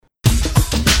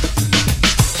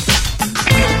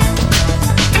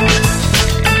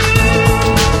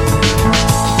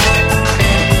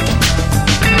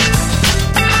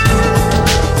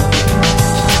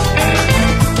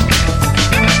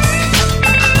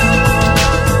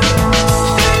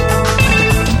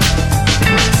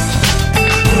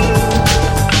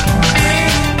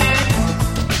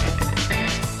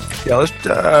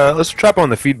Yeah, let's trap on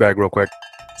the feed bag real quick.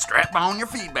 Strap on your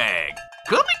feed bag.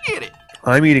 Come and get it.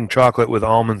 I'm eating chocolate with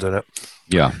almonds in it.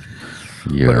 Yeah.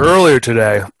 But earlier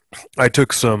today, I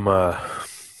took some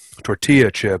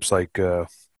tortilla chips, like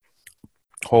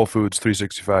Whole Foods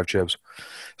 365 chips,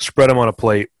 spread them on a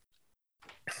plate.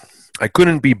 I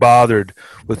couldn't be bothered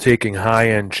with taking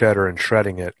high-end cheddar and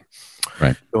shredding it.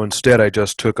 Right. So instead, I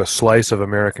just took a slice of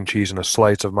American cheese and a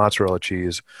slice of mozzarella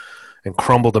cheese and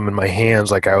crumbled them in my hands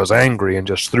like I was angry and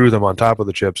just threw them on top of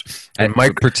the chips. And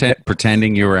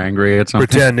pretending you were angry at something?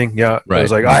 Pretending, yeah. Right. I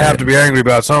was like, I have to be angry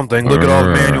about something. Look at all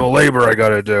the manual labor I got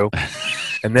to do.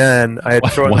 And then I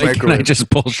had thrown Why can't I just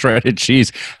pull shredded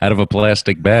cheese out of a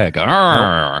plastic bag?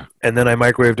 Arr! And then I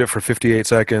microwaved it for 58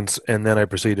 seconds, and then I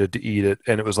proceeded to eat it.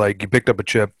 And it was like you picked up a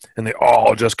chip, and they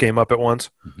all just came up at once.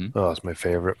 Mm-hmm. Oh, it's my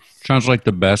favorite. Sounds like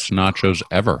the best nachos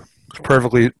ever.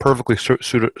 Perfectly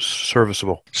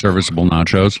serviceable. Serviceable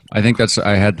nachos. I think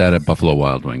I had that at Buffalo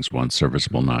Wild Wings once,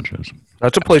 serviceable nachos.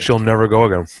 That's a place you'll never go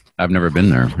again. I've never been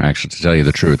there, actually, to tell you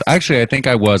the truth. Actually, I think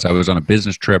I was on a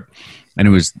business trip, and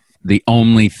it was the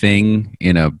only thing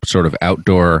in a sort of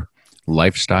outdoor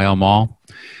lifestyle mall.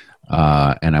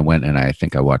 And I went and I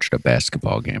think I watched a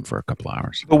basketball game for a couple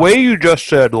hours. The way you just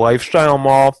said lifestyle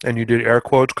mall, and you did air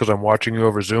quotes because I'm watching you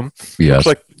over Zoom. Yes.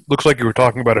 Looks like you were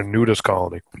talking about a nudist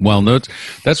colony. Well,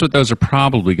 that's what those are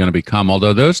probably going to become,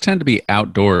 although those tend to be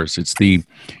outdoors. It's the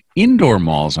indoor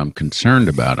malls I'm concerned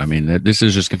about. I mean, this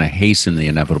is just going to hasten the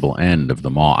inevitable end of the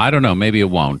mall. I don't know. Maybe it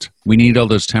won't. We need all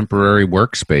those temporary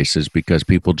workspaces because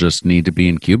people just need to be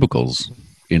in cubicles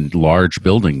in large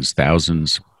buildings,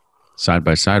 thousands side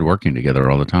by side working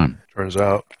together all the time. Turns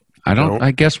out.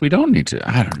 I guess we don't need to.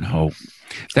 I don't know.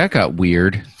 That got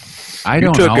weird.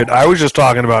 You took it. I was just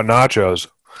talking about nachos.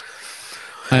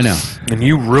 I know. And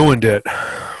you ruined it.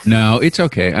 No, it's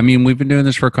okay. I mean, we've been doing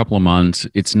this for a couple of months.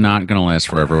 It's not going to last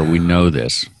forever. We know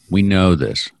this.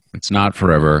 It's not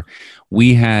forever.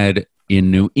 We had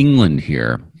in New England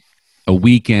here a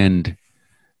weekend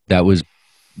that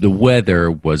the weather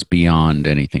was beyond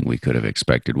anything we could have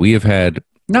expected. We have had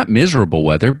not miserable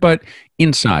weather, but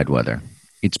inside weather.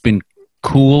 It's been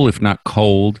cool, if not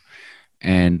cold,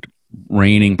 and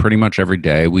raining pretty much every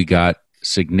day. We got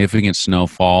significant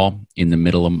snowfall in the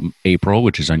middle of April,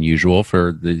 which is unusual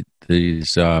for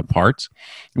these parts.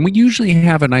 And we usually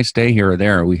have a nice day here or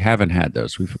there. We haven't had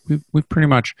those. We've pretty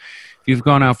much, if you've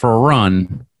gone out for a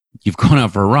run,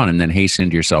 and then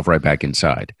hastened yourself right back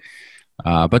inside.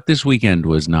 But this weekend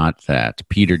was not that.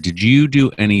 Peter, did you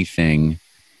do anything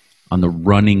on the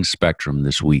running spectrum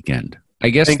this weekend?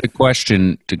 I guess the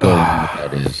question to go along with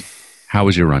that is, how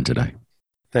was your run today?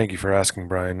 Thank you for asking,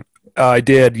 Brian. I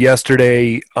did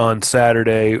yesterday on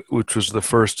Saturday, which was the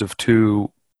first of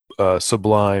two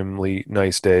sublimely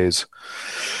nice days.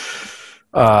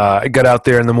 I got out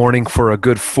there in the morning for a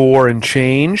good 4 and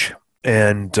change,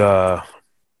 and I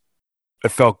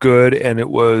felt good, and it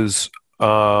was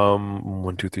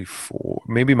 1, 2, 3, 4,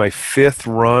 maybe my 5th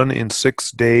run in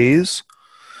 6 days.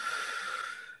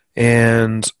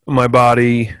 And my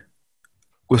body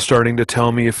was starting to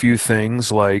tell me a few things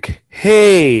like,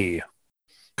 hey,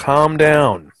 calm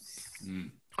down,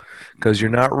 because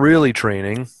you're not really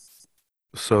training,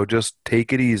 so just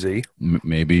take it easy.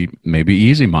 Maybe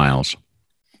easy miles.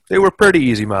 They were pretty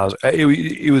easy miles.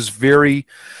 It was very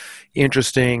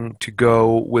interesting to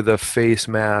go with a face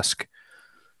mask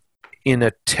in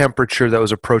a temperature that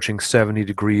was approaching 70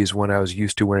 degrees when I was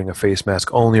used to wearing a face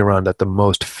mask only around at the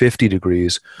most 50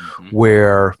 degrees,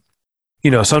 where,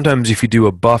 sometimes if you do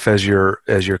a buff as you're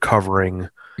covering,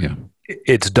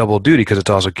 it's double duty because it's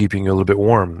also keeping you a little bit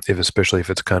warm, especially if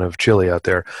it's kind of chilly out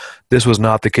there. This was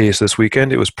not the case this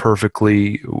weekend. It was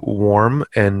perfectly warm,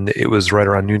 and it was right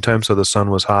around noontime, so the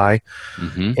sun was high.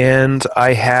 Mm-hmm. And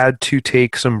I had to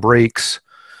take some breaks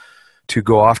to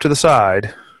go off to the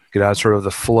side, get out sort of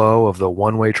the flow of the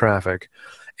one-way traffic,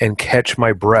 and catch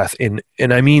my breath. And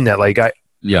I mean that,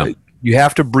 you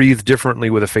have to breathe differently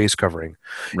with a face covering.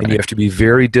 Right. And you have to be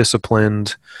very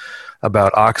disciplined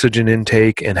about oxygen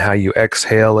intake and how you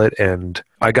exhale it. And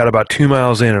I got about 2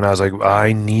 miles in, and I was like,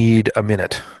 I need a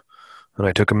minute. And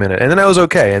I took a minute. And then I was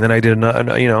okay. And then I did,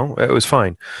 it was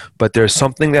fine. But there's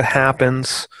something that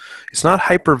happens. It's not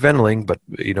hyperventilating, but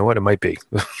you know what? It might be.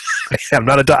 I'm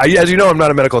not as you know, I'm not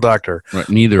a medical doctor. Right.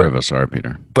 Neither of us are,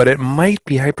 Peter. But it might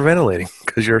be hyperventilating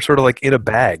because you're sort of like in a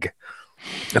bag.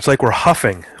 It's like we're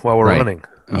huffing while we're running.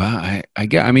 Well,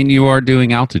 I mean, you are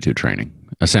doing altitude training,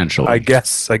 essentially. I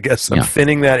guess I'm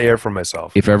thinning that air for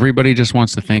myself. If everybody just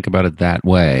wants to think about it that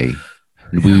way,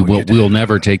 we'll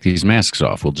never take these masks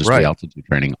off. We'll just be altitude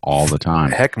training all the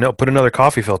time. Heck no, put another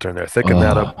coffee filter in there. Thicken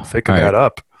that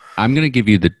up. I'm going to give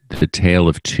you the tale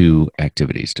of two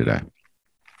activities today.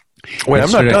 Wait,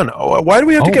 I'm not done. Why do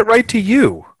we have to get right to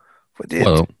you?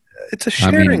 Well, it's a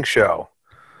sharing show.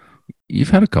 You've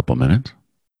had a couple minutes.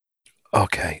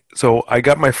 Okay, so I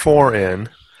got my 4 in,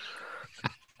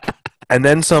 and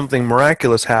then something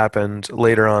miraculous happened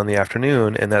later on in the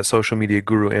afternoon, and that social media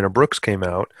guru Anna Brooks came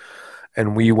out,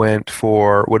 and we went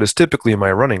for what is typically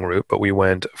my running route, but we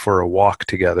went for a walk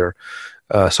together,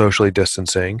 socially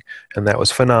distancing, and that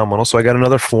was phenomenal. So I got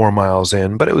another 4 miles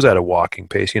in, but it was at a walking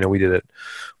pace. We did it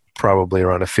probably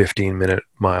around a 15-minute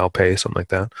mile pace, something like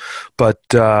that. But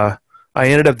I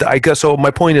ended up, so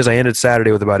my point is I ended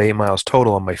Saturday with about 8 miles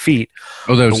total on my feet.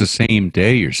 Oh, that was the same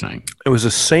day, you're saying? It was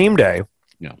the same day.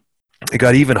 Yeah. It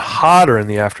got even hotter in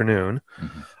the afternoon.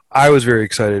 Mm-hmm. I was very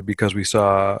excited because we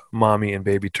saw mommy and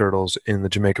baby turtles in the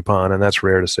Jamaica Pond, and that's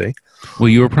rare to see. Well,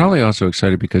 you were probably also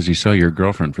excited because you saw your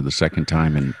girlfriend for the second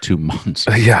time in 2 months.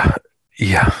 Yeah,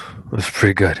 it was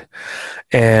pretty good.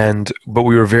 But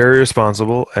we were very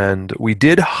responsible, and we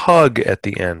did hug at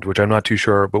the end, which I'm not too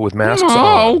sure, but with masks on.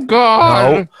 Oh,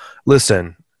 God. No,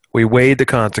 listen, we weighed the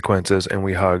consequences, and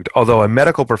we hugged. Although a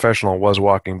medical professional was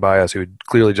walking by us who had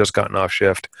clearly just gotten off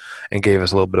shift and gave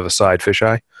us a little bit of a side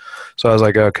fisheye. So I was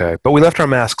like, okay. But we left our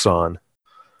masks on,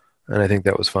 and I think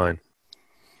that was fine.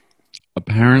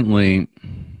 Apparently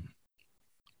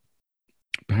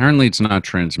it's not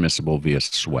transmissible via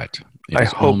sweat. I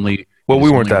hope. Well,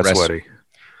 we weren't that sweaty.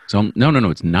 No,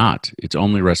 it's not. It's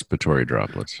only respiratory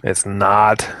droplets. It's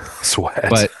not sweat.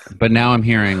 But now I'm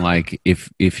hearing like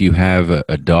if you have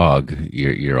a dog,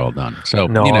 you're all done. So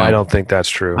no, I don't think that's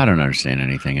true. I don't understand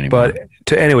anything anymore.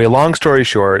 But anyway, long story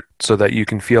short, so that you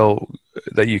can feel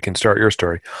that you can start your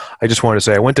story, I just wanted to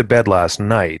say I went to bed last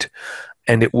night,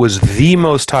 and it was the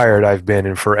most tired I've been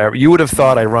in forever. You would have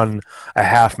thought I run a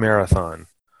half marathon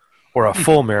or a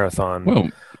full marathon. Well,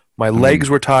 my legs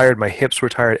were tired, my hips were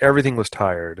tired, everything was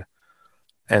tired.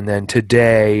 And then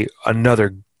today,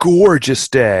 another gorgeous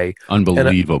day.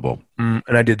 Unbelievable. And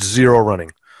I did 0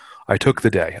 running. I took the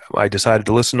day. I decided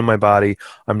to listen to my body.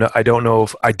 I don't know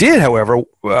if I did, however.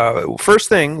 First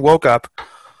thing, woke up,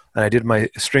 and I did my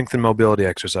strength and mobility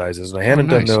exercises, and I hadn't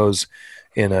done those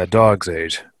in a dog's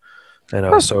age, and I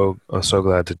was so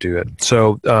glad to do it.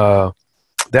 So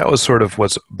that was sort of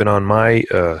what's been on my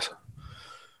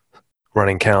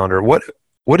running calendar.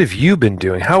 What have you been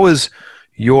doing? How was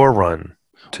your run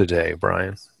today,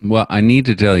 Brian? Well, I need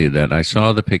to tell you that I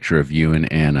saw the picture of you and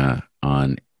Anna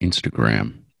on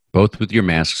Instagram, both with your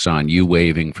masks on, you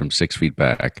waving from 6 feet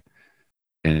back,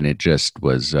 and it just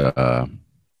was it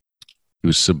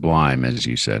was sublime, as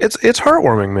you said. It's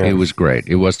heartwarming, man. It was great.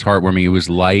 It was heartwarming. It was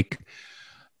like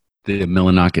the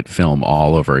Millinocket film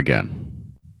all over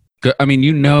again. I mean,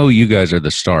 you guys are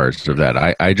the stars of that.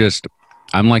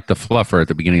 I'm like the fluffer at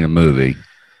the beginning of the movie,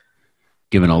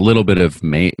 given a little bit of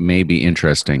maybe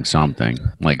interesting something.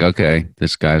 Like, okay,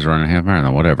 this guy's running a half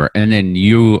marathon, whatever. And then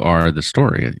you are the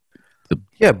story.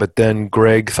 Yeah, but then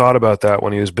Greg thought about that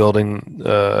when he was building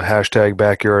hashtag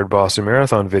Backyard Boston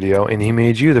Marathon video, and he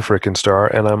made you the frickin' star,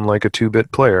 and I'm like a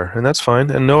 2-bit player, and that's fine.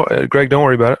 And no, Greg, don't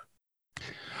worry about it.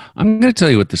 I'm going to tell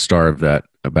you what the star of that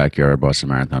Backyard Boston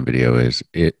Marathon video is.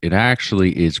 It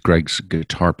actually is Greg's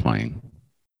guitar playing.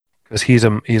 Because he's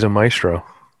a maestro.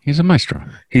 He's a maestro.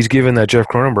 He's given that Jeff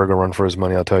Cronenberg a run for his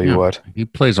money, I'll tell you what. He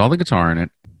plays all the guitar in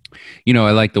it.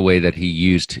 I like the way that he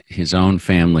used his own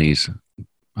family's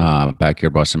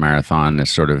Backyard Boston Marathon as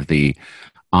sort of the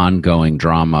ongoing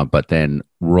drama, but then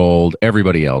rolled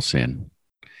everybody else in.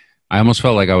 I almost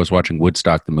felt like I was watching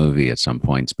Woodstock the movie at some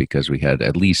points because we had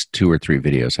at least 2 or 3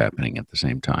 videos happening at the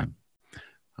same time.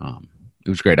 It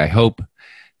was great. I hope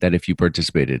that if you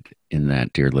participated in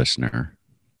that, dear listener,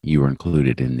 you were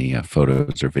included in the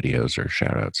photos or videos or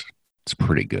shout-outs. It's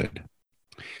pretty good.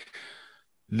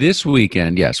 This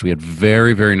weekend, yes, we had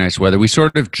very, very nice weather. We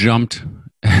sort of jumped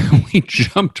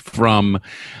from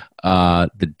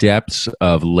the depths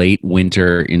of late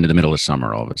winter into the middle of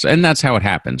summer all of a sudden. And that's how it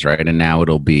happens, right? And now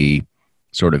it'll be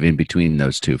sort of in between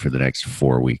those two for the next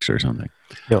 4 weeks or something.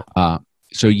 Yeah.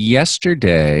 So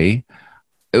yesterday,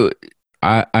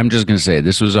 I'm just going to say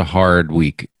this was a hard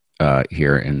week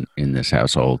here in this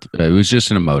household. It was just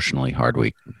an emotionally hard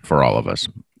week for all of us.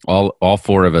 All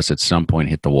 4 of us at some point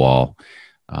hit the wall.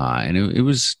 And it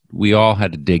was, we all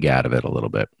had to dig out of it a little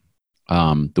bit.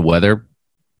 The weather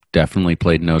definitely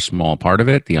played no small part of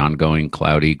it, the ongoing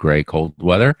cloudy, gray, cold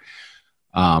weather.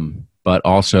 But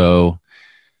also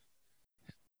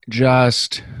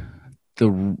just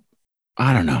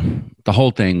I don't know, the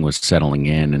whole thing was settling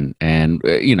in and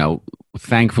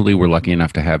thankfully we're lucky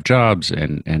enough to have jobs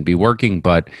and be working,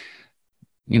 but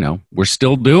we're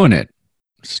still doing it.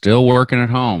 Still working at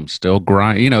home, still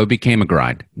grind. It became a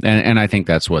grind, and I think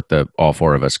that's what the all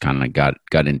four of us kind of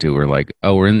got into. We're like,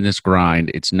 oh, we're in this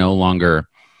grind. It's no longer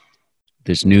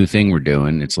this new thing we're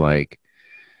doing. It's like,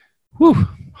 whew,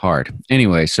 hard.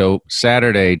 Anyway, so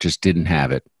Saturday just didn't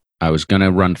have it. I was gonna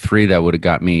run 3 that would have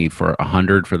got me for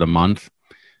 100 for the month,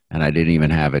 and I didn't even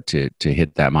have it to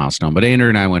hit that milestone. But Andrew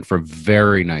and I went for a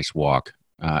very nice walk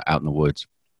out in the woods,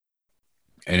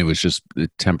 and it was just the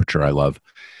temperature I love.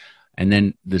 And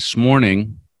then this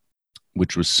morning,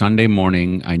 which was Sunday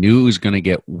morning, I knew it was going to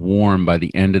get warm by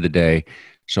the end of the day.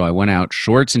 So I went out,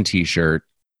 shorts and t-shirt.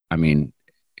 I mean,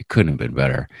 it couldn't have been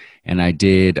better. And I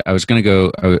was going to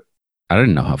go, I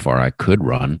didn't know how far I could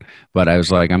run, but I was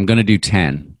like, I'm going to do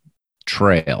 10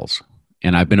 trails.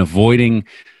 And I've been avoiding,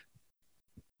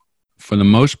 for the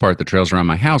most part, the trails around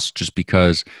my house, just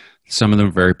because some of them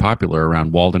are very popular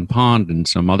around Walden Pond and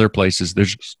some other places.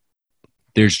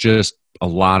 There's just a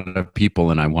lot of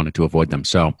people, and I wanted to avoid them.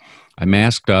 So I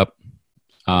masked up,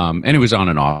 and it was on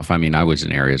and off. I mean, I was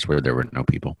in areas where there were no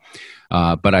people.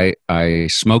 But I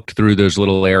smoked through those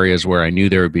little areas where I knew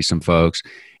there would be some folks,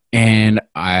 and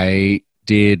I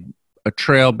did a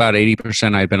trail about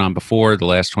 80% I'd been on before. The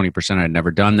last 20% I'd never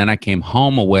done. Then I came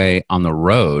home away on the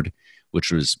road,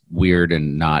 which was weird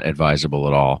and not advisable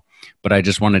at all. But I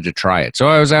just wanted to try it. So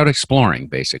I was out exploring,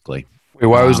 basically. Wait,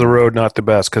 why was the road not the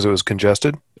best? Because it was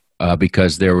congested?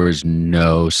 Because there was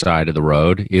no side of the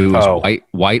road. It was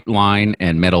white line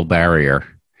and metal barrier.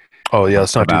 Oh, yeah,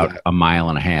 let's not do about that. a mile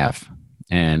and a half.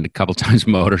 And a couple times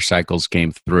motorcycles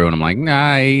came through, and I'm like,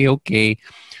 nah, okay.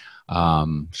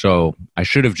 So I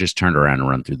should have just turned around and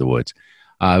run through the woods.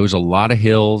 It was a lot of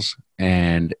hills,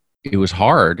 and it was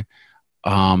hard.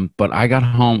 But I got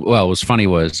home. Well, what was funny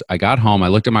was I got home. I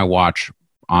looked at my watch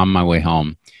on my way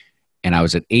home, and I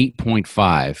was at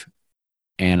 8.5.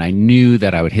 And I knew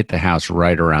that I would hit the house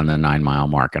right around the 9-mile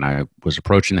mark. And I was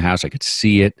approaching the house. I could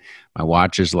see it. My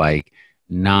watch is like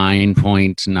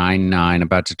 9.99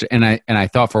 about to, and I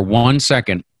thought for 1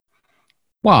 second,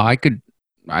 well, I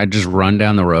just run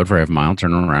down the road for half a mile,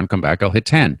 turn around, come back, I'll hit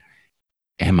 10.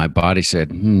 And my body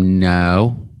said,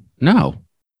 no,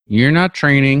 you're not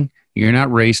training. You're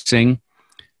not racing.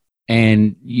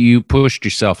 And you pushed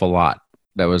yourself a lot.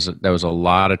 That was a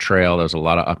lot of trail. There was a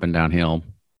lot of up and downhill.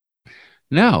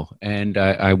 No, and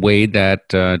I weighed that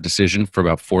decision for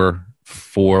about four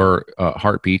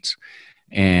heartbeats,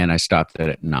 and I stopped it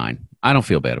at 9. I don't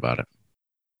feel bad about it.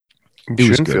 You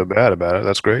shouldn't feel bad about it.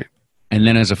 That's great. And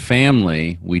then as a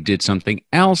family, we did something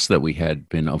else that we had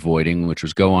been avoiding, which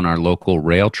was go on our local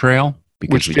rail trail.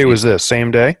 Which day was this?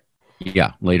 Same day?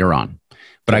 Yeah, later on.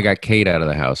 But I got Kate out of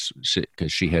the house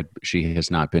because she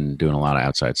has not been doing a lot of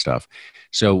outside stuff.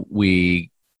 So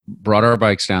we brought our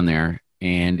bikes down there,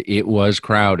 and it was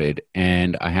crowded.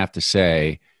 And I have to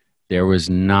say, there was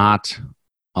not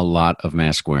a lot of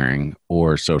mask wearing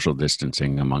or social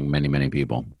distancing among many, many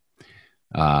people.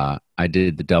 I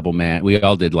did the double mask. We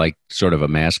all did like sort of a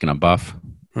mask and a buff.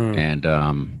 And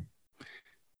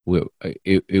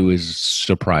it was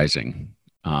surprising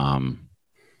how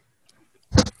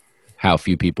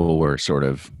few people were sort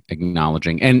of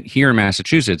acknowledging. And here in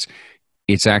Massachusetts,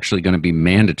 it's actually going to be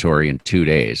mandatory in 2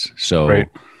 days. So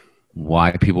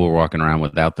why people were walking around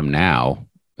without them now,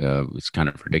 it's kind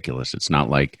of ridiculous. It's not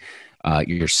like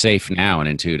you're safe now and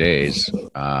in 2 days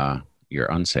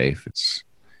you're unsafe. It's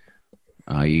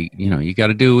you got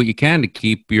to do what you can to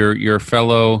keep your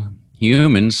fellow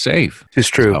humans safe. It's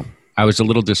true. So I was a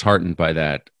little disheartened by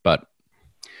that, but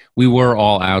we were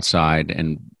all outside,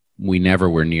 and we never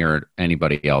were near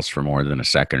anybody else for more than a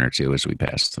second or two as we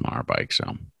passed them on our bike.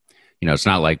 So, it's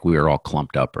not like we were all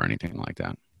clumped up or anything like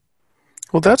that.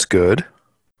 Well, that's good.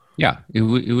 Yeah, it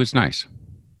was nice.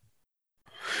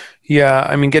 Yeah,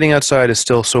 I mean, getting outside is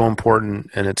still so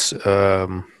important, and it's,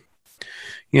 on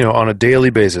a daily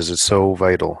basis, it's so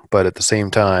vital. But at the same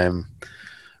time,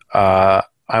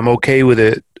 I'm okay with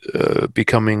it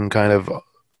becoming kind of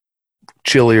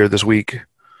chillier this week,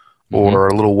 or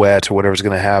a little wet, or whatever's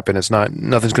going to happen.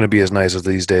 Nothing's going to be as nice as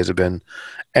these days have been,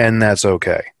 and that's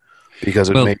okay because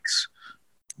it makes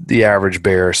the average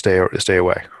bear stay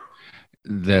away.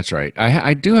 That's right.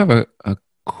 I do have a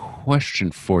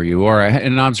question for you, or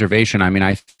an observation. I mean,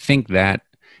 I think that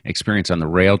experience on the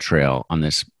rail trail on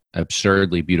this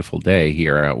absurdly beautiful day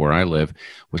here where I live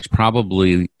was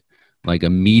probably like a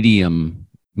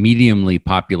mediumly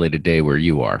populated day where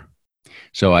you are.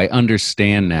 So I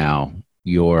understand now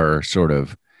your sort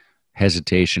of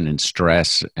hesitation and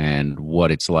stress and what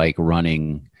it's like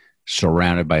running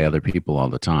surrounded by other people all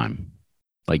the time.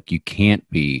 Like you can't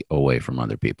be away from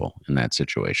other people in that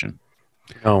situation.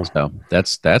 No. So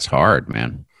that's hard,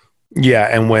 man. Yeah,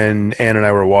 and when Ann and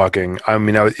I were walking, I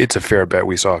mean, it's a fair bet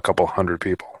we saw a couple hundred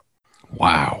people.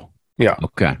 Wow. Yeah.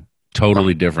 Okay.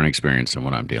 Totally different experience than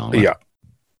what I'm dealing with. Yeah.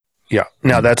 Yeah.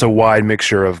 Now that's a wide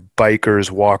mixture of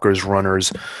bikers, walkers,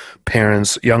 runners,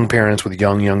 parents, young parents with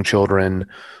young children,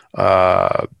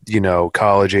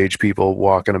 college age people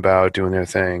walking about doing their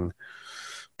thing.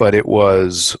 But it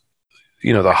was,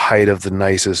 the height of the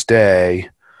nicest day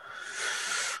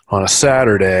on a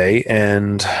Saturday,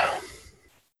 and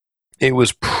it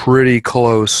was pretty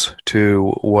close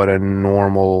to what a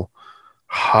normal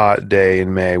hot day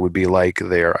in May would be like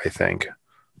there, I think.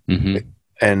 Mm-hmm.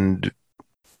 And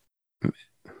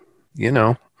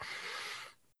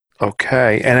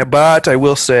okay. But I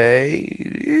will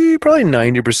say probably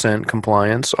 90%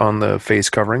 compliance on the face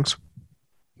coverings.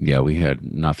 Yeah, we had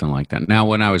nothing like that. Now,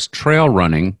 when I was trail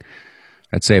running,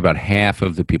 I'd say about half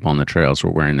of the people on the trails were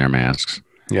wearing their masks.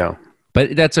 Yeah.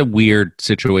 But that's a weird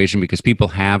situation because people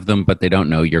have them, but they don't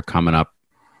know you're coming up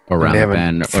around the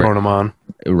bend. Thrown them on.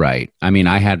 Right. I mean,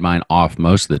 I had mine off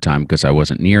most of the time because I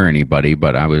wasn't near anybody,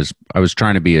 but I was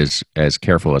trying to be as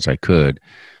careful as I could.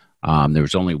 There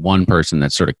was only one person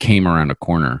that sort of came around a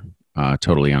corner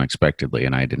totally unexpectedly,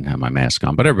 and I didn't have my mask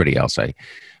on. But everybody else,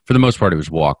 for the most part, it was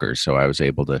walkers, so I was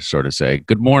able to sort of say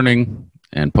good morning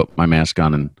and put my mask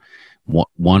on, and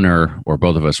one or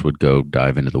both of us would go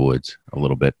dive into the woods a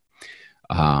little bit.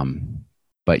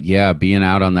 But yeah, being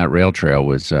out on that rail trail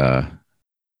was.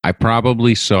 I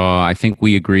probably saw. I think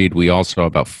we agreed. We all saw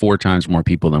about 4 times more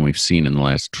people than we've seen in the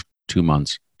last 2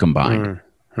 months combined.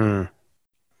 Mm-hmm.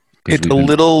 It's a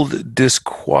little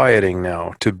disquieting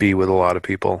now to be with a lot of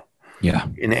people. Yeah.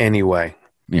 In any way.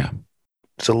 Yeah.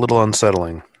 It's a little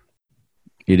unsettling.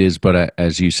 It is, but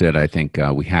as you said, I think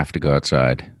we have to go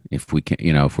outside if we can.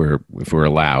 If we're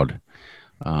allowed,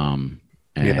 and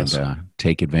yes.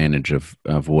 Take advantage of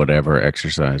whatever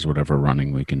exercise, whatever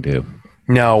running we can do.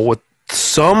 Now, what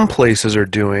some places are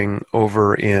doing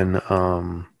over in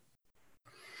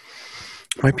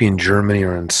might be in Germany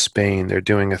or in Spain, they're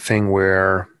doing a thing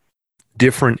where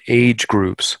different age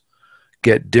groups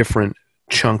get different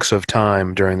chunks of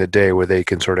time during the day where they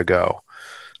can sort of go.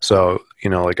 So,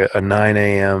 like a 9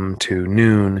 a.m. to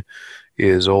noon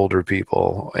is older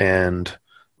people, and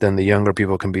then the younger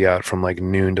people can be out from like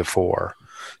noon to 4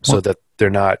 so that they're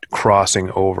not crossing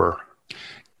over.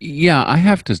 Yeah, I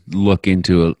have to look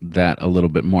into that a little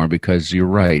bit more because you're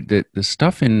right. The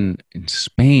stuff in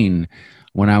Spain,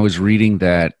 when I was reading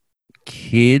that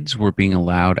kids were being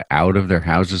allowed out of their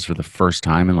houses for the first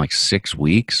time in like 6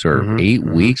 weeks or 8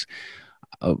 weeks.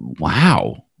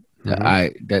 Wow.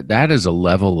 Mm-hmm. That is a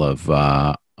level of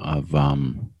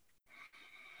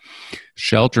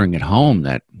sheltering at home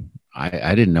that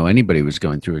I didn't know anybody was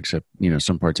going through except,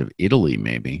 some parts of Italy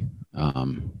maybe.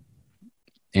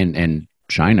 And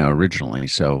China originally.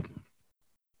 So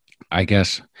I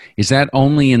guess, is that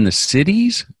only in the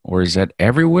cities or is that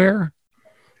everywhere?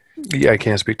 Yeah, I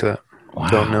can't speak to that. Wow.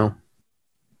 Don't know.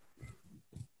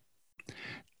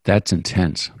 That's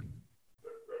intense.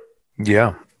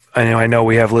 Yeah. I know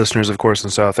we have listeners, of course, in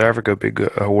South Africa, big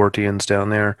Hawartians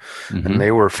down there, mm-hmm. and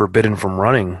they were forbidden from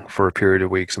running for a period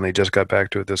of weeks, and they just got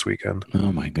back to it this weekend.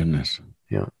 Oh, my goodness.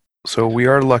 Yeah. So we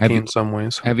are lucky in some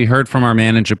ways. Have you heard from our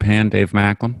man in Japan, Dave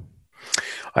Macklem?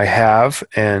 I have,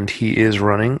 and he is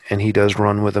running, and he does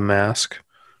run with a mask.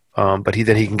 But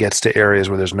then he gets to areas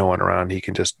where there's no one around. He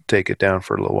can just take it down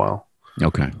for a little while.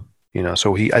 Okay.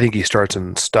 So I think he starts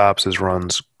and stops his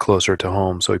runs closer to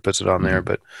home, so he puts it on mm-hmm. there.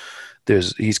 But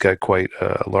he's got quite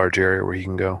a large area where he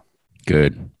can go.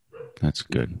 Good. That's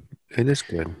good. It is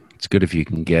good. It's good if you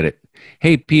can get it.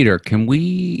 Hey, Peter, can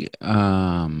we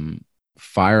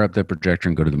fire up the projector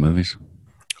and go to the movies?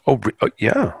 Oh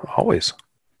yeah, always.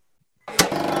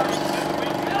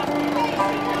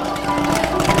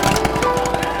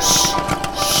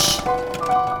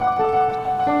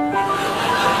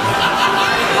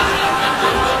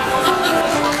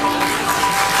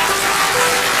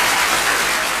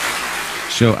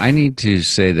 So I need to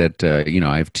say that,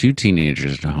 I have 2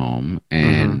 teenagers at home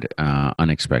and mm-hmm.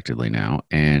 Unexpectedly now,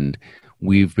 and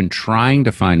we've been trying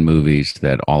to find movies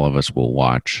that all of us will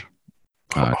watch.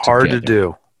 Hard to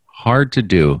do. Hard to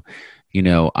do.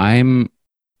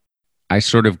 I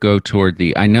sort of go toward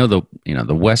I know the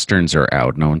Westerns are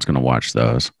out. No one's going to watch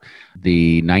those.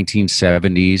 The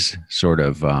 1970s sort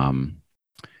of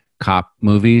cop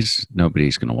movies,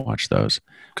 nobody's going to watch those.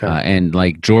 Okay. And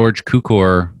like George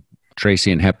Cukor,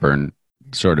 Tracy and Hepburn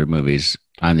sort of movies,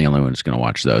 I'm the only one who's going to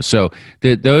watch those. So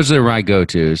those are my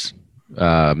go-tos.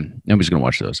 Nobody's going to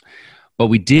watch those. But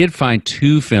we did find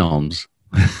 2 films.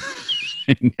 I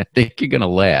think you're going to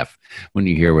laugh when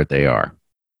you hear what they are.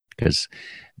 Because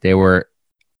they were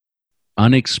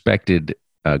unexpected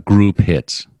group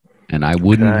hits, and I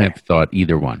wouldn't Okay. have thought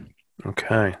either one.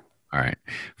 Okay. All right.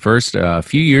 First, a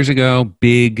few years ago,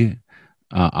 big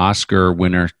Oscar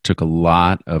winner, took a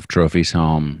lot of trophies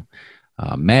home.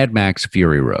 Mad Max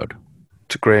Fury Road.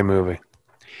 It's a great movie.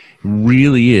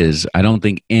 Really is. I don't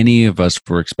think any of us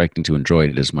were expecting to enjoy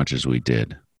it as much as we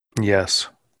did. Yes.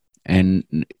 And,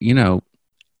 you know,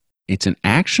 it's an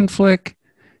action flick,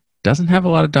 doesn't have a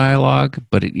lot of dialogue,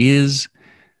 but it is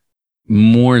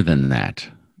more than that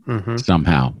Hmm.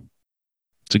 somehow.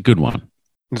 It's a good one.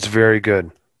 It's very good.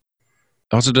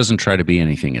 Also doesn't try to be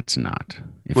anything it's not.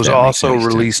 It was also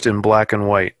released in black and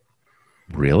white.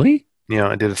 Really? You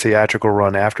know, it did a theatrical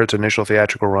run. After its initial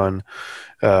theatrical run,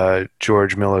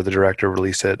 George Miller, the director,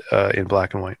 released it in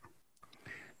black and white.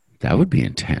 That would be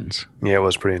intense. Yeah, it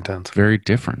was pretty intense. Very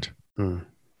different. Mm.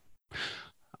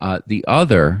 The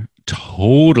other,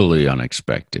 totally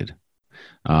unexpected.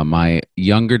 My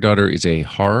younger daughter is a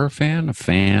horror fan, a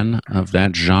fan of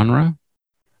that genre.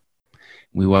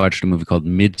 We watched a movie called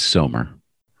Midsommar.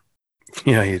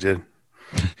 Yeah, you did.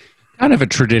 Kind of a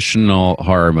traditional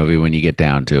horror movie when you get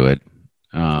down to it.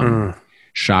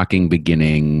 Shocking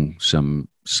beginning, some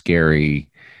scary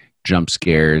jump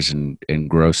scares and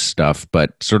gross stuff,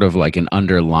 but sort of like an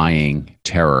underlying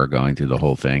terror going through the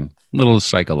whole thing. A little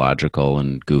psychological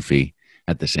and goofy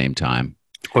at the same time.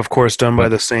 Of course, done by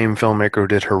the same filmmaker who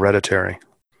did Hereditary.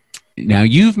 Now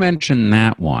you've mentioned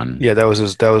that one. Yeah, that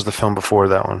was the film before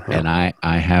that one. Yeah. And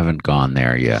I haven't gone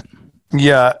there yet.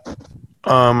 Yeah.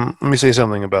 Let me say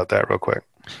something about that real quick.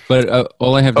 But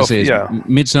all I have to say is yeah.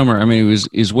 Midsommar, I mean,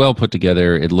 is well put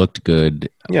together. It looked good.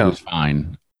 Yeah. It was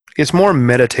fine. It's more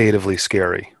meditatively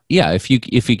scary. Yeah, if you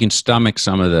can stomach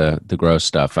some of the gross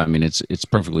stuff, I mean, it's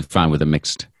perfectly fine with a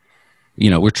mixed. You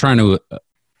know, we're trying to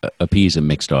appease a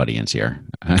mixed audience here.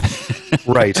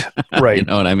 Right. Right. You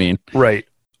know what I mean? Right.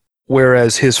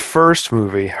 Whereas his first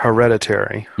movie,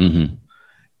 Hereditary, Mm-hmm.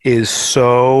 is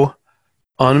so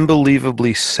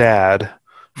unbelievably sad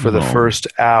for the first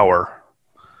hour.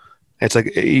 It's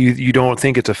like you don't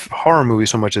think it's a horror movie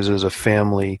so much as it is a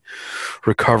family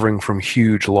recovering from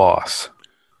huge loss.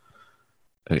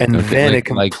 And then it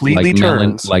completely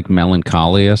turns. Like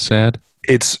Melancholia said.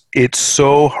 It's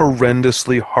so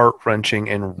horrendously heart-wrenching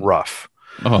and rough.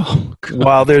 Oh, God.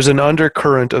 While there's an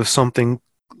undercurrent of something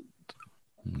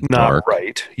not Dark.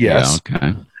 right. Yes. Yeah,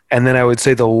 okay. And then I would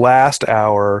say the last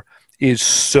hour is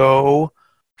so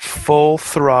full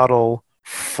throttle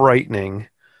frightening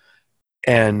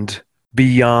and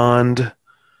beyond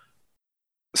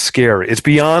scary. It's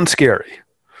beyond scary.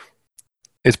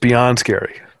 It's beyond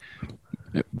scary.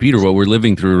 Peter, what we're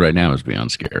living through right now is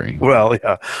beyond scary. Well,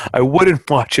 yeah. I wouldn't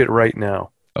watch it right now.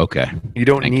 Okay. You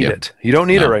don't Thank need you. it. You don't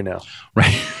need it right now.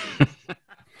 Right.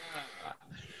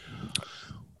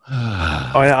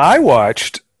 I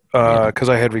watched because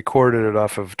I had recorded it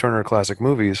off of Turner Classic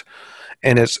Movies,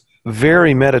 and it's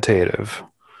very meditative.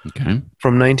 Okay.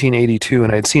 From 1982,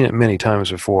 and I'd seen it many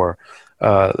times before.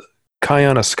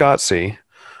 Kayana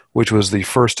which was the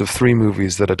first of 3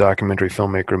 movies that a documentary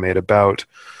filmmaker made about.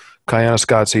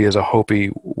 Kayana is a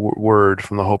Hopi word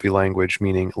from the Hopi language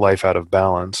meaning life out of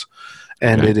balance.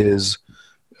 And Okay. it is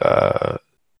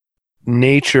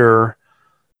nature,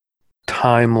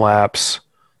 time-lapse,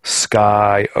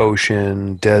 sky,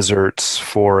 ocean, deserts,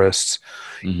 forests,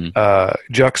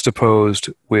 juxtaposed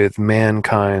with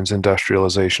mankind's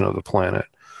industrialization of the planet.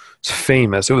 It's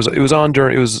famous. It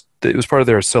was part of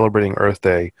their Celebrating Earth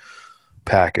Day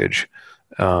package.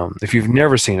 If you've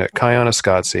never seen it,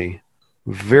 Kayana,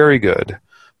 very good.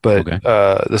 But Okay.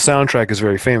 the soundtrack is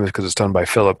very famous because it's done by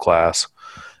Philip Glass,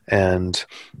 and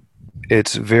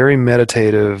it's very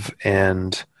meditative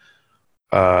and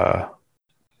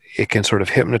it can sort of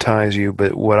hypnotize you.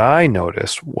 But what I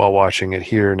noticed while watching it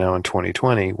here now in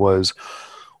 2020 was,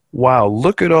 wow,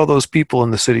 look at all those people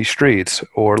in the city streets,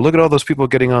 or look at all those people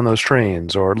getting on those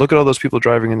trains, or look at all those people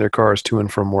driving in their cars to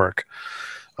and from work.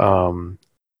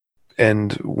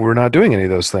 And we're not doing any of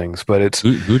those things, but it's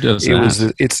Who does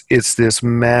that? it's this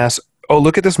mass. Oh,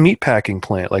 look at this meat packing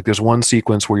plant. Like there's one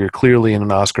sequence where you're clearly in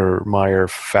an Oscar Mayer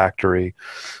factory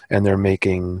and they're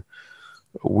making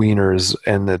wieners,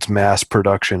 and it's mass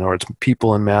production, or it's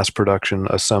people in mass production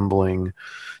assembling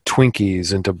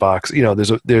Twinkies into box. You know,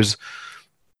 there's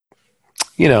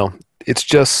you know, it's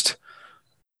just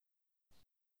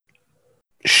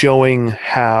showing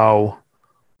how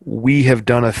we have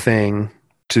done a thing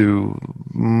to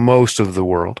most of the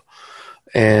world,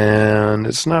 and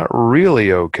it's not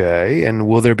really okay. And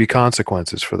will there be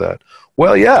consequences for that?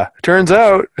 Well, yeah, it turns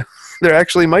out there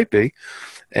actually might be.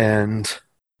 And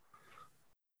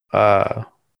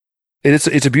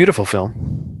it's a beautiful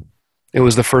film. It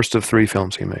was the first of 3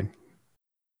 films he made.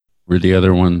 Were the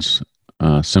other ones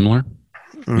similar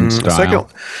in style?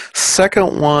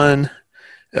 Second one,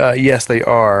 yes, they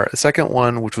are. The second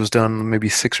one, which was done maybe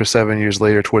 6 or 7 years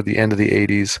later, toward the end of the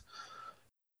 80s,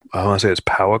 I want to say it's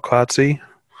Powakotze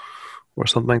or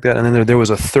something like that. And then there was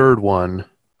a third one.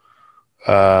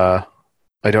 I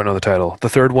don't know the title. The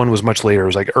third one was much later. It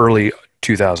was like early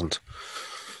 2000s.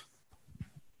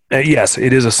 Yes,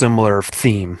 it is a similar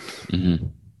theme. Mm-hmm.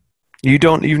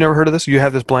 You've never heard of this? You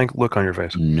have this blank look on your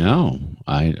face. No,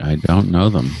 I don't know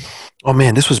them. Oh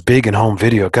man, this was big in home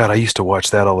video. God, I used to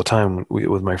watch that all the time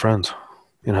with my friends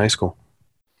in high school.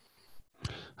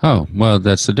 Oh, well,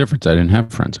 that's the difference. I didn't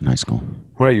have friends in high school.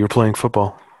 Right, you were playing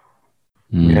football.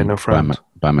 You had no friends.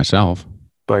 By myself.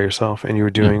 By yourself. And you were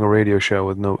doing a radio show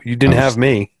with you didn't have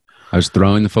me. I was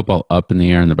throwing the football up in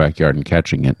the air in the backyard and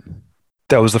catching it.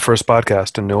 That was the first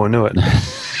podcast and no one knew it.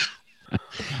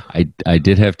 I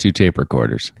did have 2 tape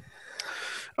recorders.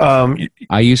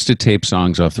 I used to tape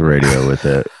songs off the radio with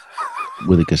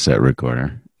a cassette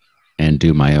recorder and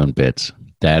do my own bits.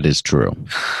 That is true.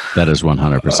 That is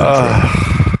 100%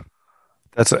 true.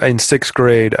 That's in 6th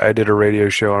grade. I did a radio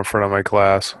show in front of my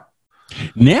class.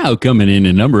 Now coming in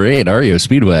at number 8, REO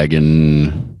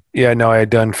Speedwagon. Yeah, no, I had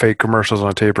done fake commercials on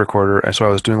a tape recorder, and so I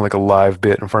was doing like a live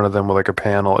bit in front of them with like a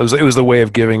panel. It was the way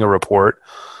of giving a report,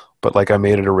 but like I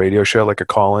made it a radio show, like a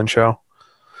call-in show.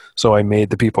 So I made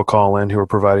the people call in who were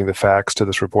providing the facts to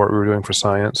this report we were doing for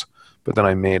science, but then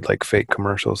I made like fake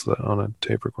commercials on a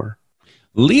tape recorder.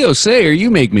 Leo Sayer, you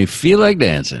make me feel like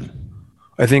dancing.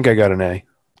 I think I got an A.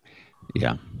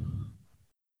 Yeah.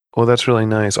 Well, that's really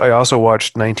nice. I also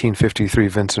watched 1953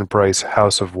 Vincent Price,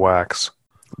 House of Wax.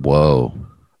 Whoa.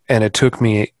 And it took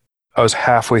me, I was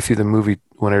halfway through the movie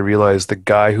when I realized the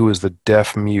guy who was the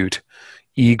deaf mute,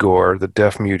 Igor, the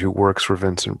deaf mute who works for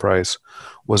Vincent Price,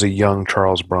 was a young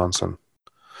Charles Bronson.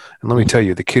 And let me tell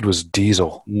you, the kid was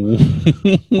diesel.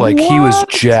 Like, he was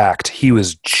jacked. He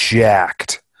was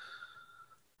jacked.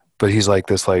 But he's like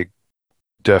this, like,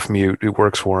 deaf mute who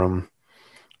works for him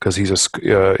because he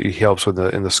helps in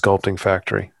the sculpting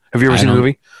factory. Have you ever seen the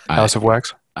movie House of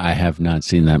Wax? I have not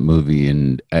seen that movie,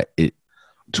 and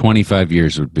 25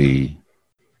 years would be.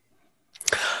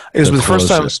 It was the first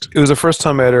time. It was the first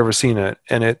time I had ever seen it,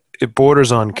 and it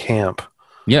borders on camp.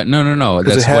 Yeah, no.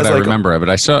 That's what I remember of it.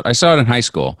 I saw it in high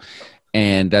school,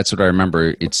 and that's what I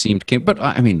remember. It seemed camp, but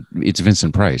I mean, it's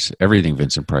Vincent Price. Everything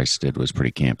Vincent Price did was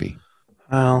pretty campy.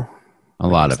 Well, a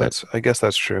lot of it. I guess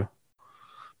that's true.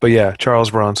 But yeah,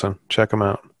 Charles Bronson, check him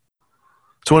out.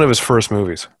 It's one of his first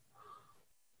movies.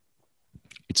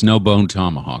 It's no Bone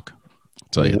Tomahawk. I'll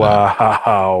tell you that.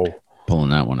 Wow. Pulling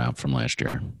that one out from last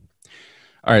year.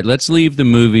 All right, let's leave the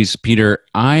movies. Peter,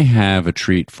 I have a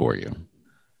treat for you.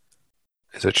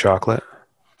 Is it chocolate?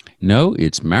 No,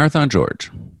 it's Marathon George.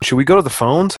 Should we go to the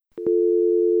phones?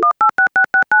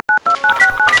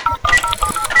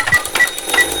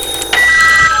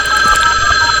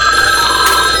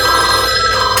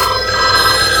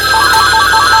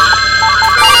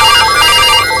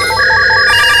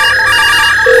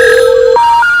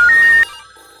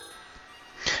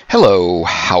 Hello,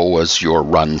 how was your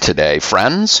run today,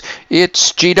 friends?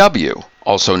 It's GW,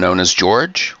 also known as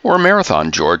George, or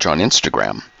Marathon George on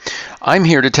Instagram. I'm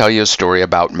here to tell you a story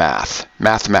about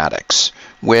mathematics.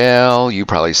 Well, you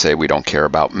probably say we don't care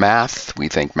about math, we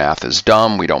think math is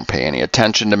dumb, we don't pay any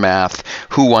attention to math.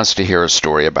 Who wants to hear a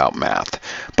story about math?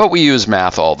 But we use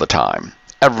math all the time.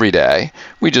 Every day.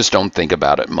 We just don't think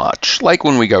about it much. Like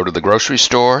when we go to the grocery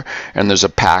store and there's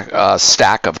a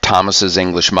stack of Thomas's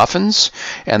English muffins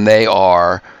and they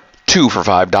are 2 for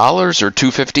 $5 or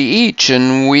 $2.50 each,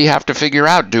 and we have to figure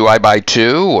out, do I buy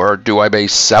 2 or do I buy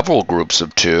several groups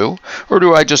of 2 or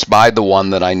do I just buy the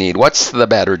one that I need? What's the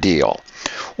better deal?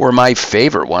 Or my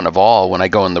favorite one of all, when I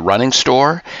go in the running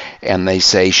store and they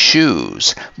say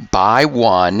shoes, buy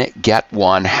one, get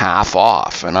one half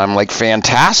off. And I'm like,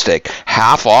 fantastic,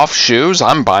 half off shoes?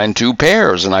 I'm buying 2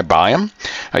 pairs. And I buy them.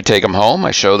 I take them home.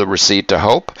 I show the receipt to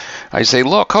Hope. I say,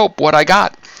 look, Hope, what I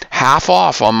got? Half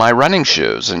off on my running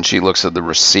shoes. And she looks at the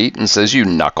receipt and says, you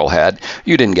knucklehead,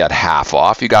 you didn't get half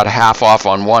off. You got half off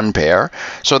on 1 pair.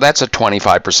 So that's a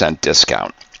 25%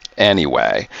 discount.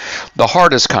 Anyway, the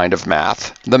hardest kind of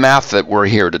math, the math that we're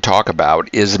here to talk about,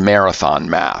 is marathon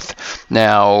math.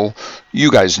 Now, You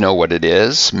guys know what it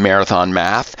is, marathon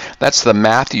math. That's the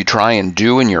math you try and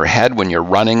do in your head when you're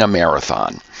running a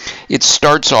marathon. It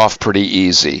starts off pretty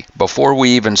easy. Before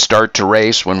we even start to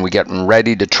race, when we're getting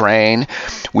ready to train,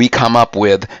 we come up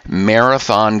with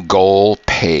marathon goal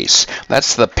pace.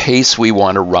 That's the pace we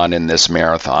want to run in this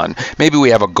marathon. Maybe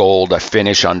we have a goal to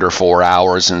finish under 4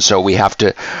 hours, and so we have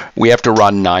to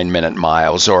run 9-minute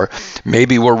miles. Or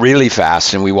maybe we're really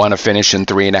fast and we want to finish in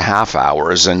 3.5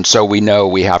 hours, and so we know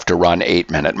we have to run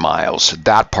 8-minute miles.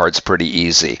 That part's pretty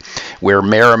easy. Where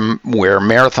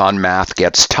marathon math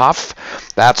gets tough,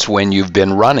 that's when you've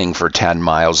been running for 10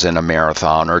 miles in a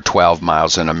marathon or 12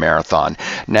 miles in a marathon.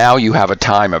 Now you have a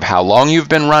time of how long you've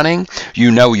been running,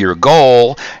 you know your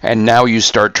goal, and now you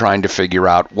start trying to figure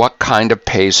out what kind of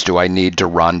pace do I need to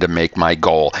run to make my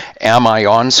goal. Am I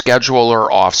on schedule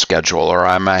or off schedule, or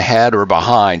am I ahead or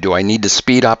behind? Do I need to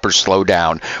speed up or slow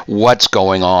down? What's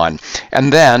going on?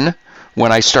 And then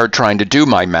when I start trying to do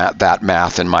that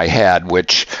math in my head,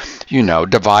 which,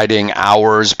 dividing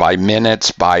hours by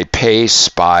minutes, by pace,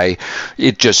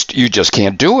 you just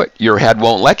can't do it. Your head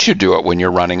won't let you do it when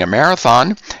you're running a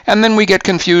marathon. And then we get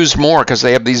confused more because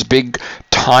they have these big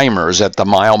timers at the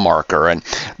mile marker, and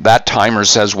that timer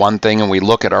says one thing and we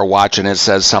look at our watch and it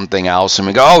says something else, and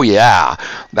we go, oh yeah,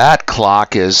 that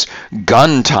clock is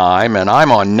gun time and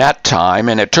I'm on net time,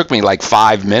 and it took me like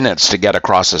 5 minutes to get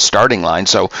across the starting line,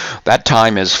 so that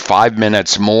time is 5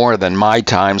 minutes more than my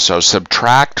time, so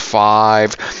subtract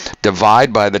 5,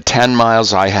 divide by the 10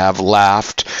 miles I have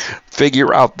left,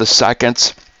 figure out the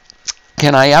seconds.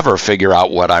 Can I ever figure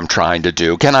out what I'm trying to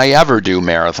do? Can I ever do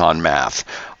marathon math?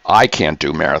 I can't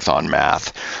do marathon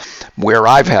math. Where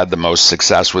I've had the most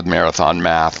success with marathon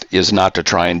math is not to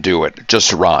try and do it.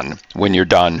 Just run. When you're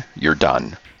done, you're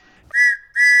done.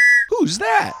 Who's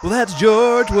that? Well, that's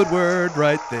George Woodward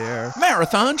right there.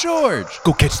 Marathon George.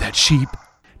 Go catch that sheep.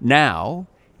 Now,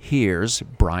 here's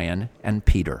Brian and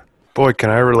Peter. Boy, can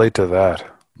I relate to that.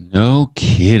 No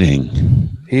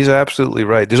kidding. He's absolutely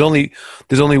right. There's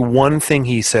only one thing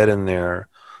he said in there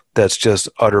that's just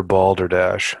utter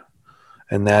balderdash.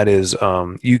 And that is,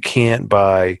 you can't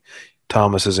buy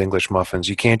Thomas's English muffins.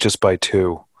 You can't just buy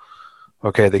 2.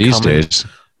 Okay, These days,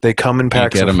 they come in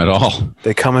packs. Can't get them at all.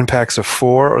 They come in packs of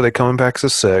 4, or they come in packs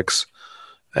of 6,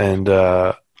 and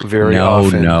very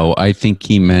often. No, I think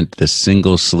he meant the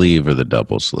single sleeve or the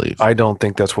double sleeve. I don't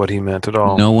think that's what he meant at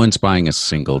all. No one's buying a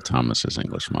single Thomas's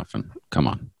English muffin. Come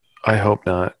on. I hope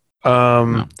not.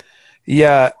 No.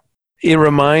 Yeah. It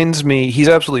reminds me, he's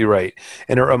absolutely right.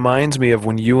 And it reminds me of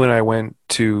when you and I went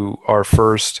to our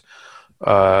first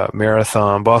Boston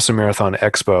Marathon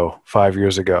Expo 5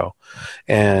 years ago.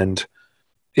 And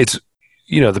it's,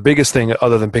 the biggest thing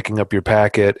other than picking up your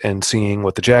packet and seeing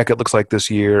what the jacket looks like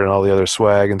this year and all the other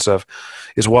swag and stuff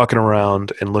is walking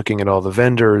around and looking at all the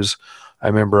vendors. I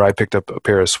remember I picked up a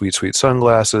pair of sweet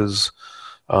sunglasses,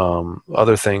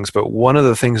 other things. But one of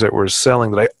the things that were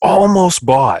selling that I almost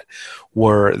bought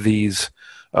were these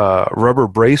rubber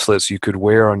bracelets you could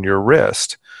wear on your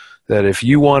wrist, that if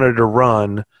you wanted to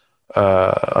run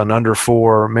an under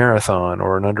 4 marathon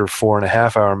or an under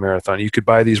 4.5 hour marathon, you could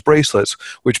buy these bracelets,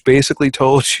 which basically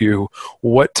told you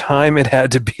what time it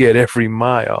had to be at every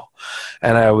mile.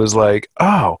 And I was like,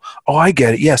 oh, I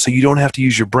get it. Yeah, so you don't have to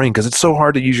use your brain because it's so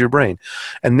hard to use your brain.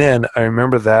 And then I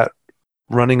remember that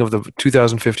running of the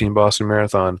 2015 Boston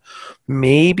Marathon,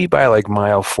 maybe by like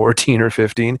mile 14 or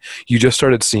 15, you just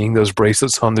started seeing those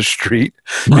bracelets on the street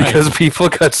because people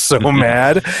got so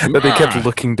mad that they kept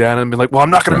looking down and being like, well, I'm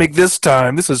not going to make this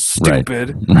time. This is stupid.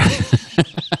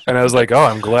 And I was like, oh,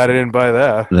 I'm glad I didn't buy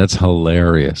that. That's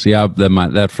hilarious. Yeah,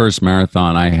 that first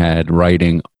marathon I had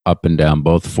writing up and down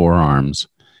both forearms.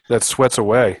 That sweats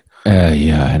away.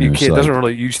 Yeah, and you can't. Doesn't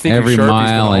really. You think every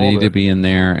mile I need to be in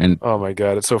there, and oh my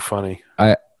god, it's so funny.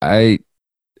 I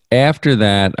after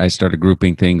that I started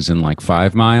grouping things in like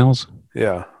 5 miles.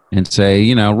 Yeah, and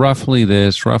say roughly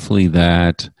this, roughly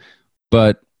that.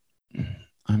 But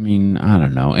I mean, I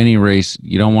don't know. Any race,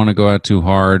 you don't want to go out too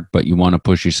hard, but you want to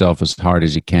push yourself as hard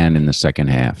as you can in the second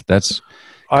half. That's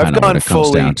kind of what it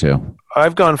comes down to.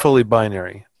 I've gone fully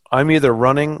binary. I'm either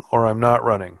running or I'm not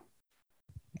running.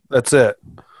 That's it.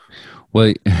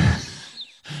 Well,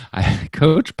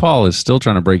 Coach Paul is still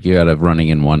trying to break you out of running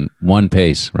in one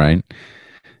pace, right?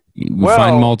 We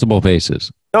find multiple paces.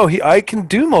 No, I can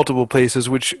do multiple paces,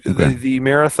 which the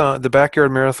marathon, the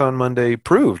Backyard Marathon Monday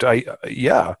proved. I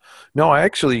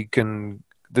actually can.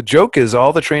 The joke is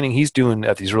all the training he's doing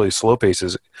at these really slow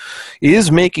paces is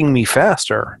making me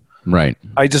faster. Right.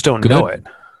 I just don't know it.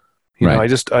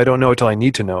 I don't know it till I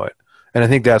need to know it. And I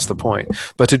think that's the point.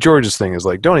 But to George's thing is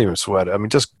like, don't even sweat it. I mean,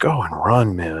 just go and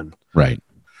run, man. Right.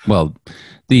 Well,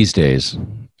 these days,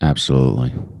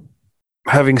 absolutely.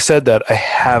 Having said that, I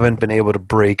haven't been able to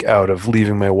break out of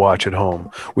leaving my watch at home,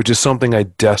 which is something I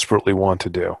desperately want to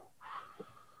do.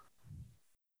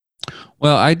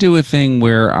 Well, I do a thing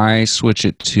where I switch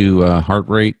it to heart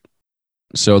rate,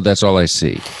 so that's all I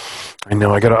see. I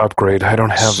know I got to upgrade. I don't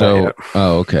have that yet.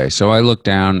 Oh, okay. So I look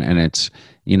down, and it's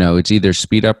either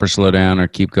speed up or slow down, or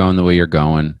keep going the way you're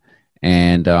going,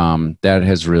 and that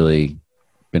has really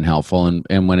been helpful.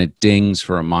 And when it dings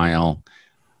for a mile,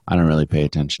 I don't really pay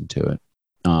attention to it.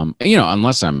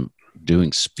 Unless I'm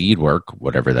doing speed work,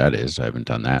 whatever that is. I haven't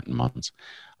done that in months,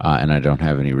 and I don't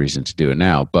have any reason to do it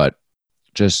now. But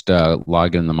just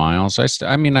log in the miles. I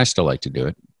still like to do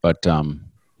it, but I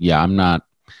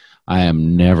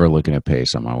am never looking at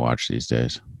pace on my watch these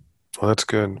days. Well, that's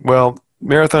good. Well,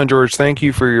 Marathon George, thank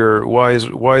you for your wise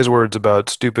words about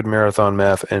stupid marathon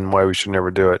math and why we should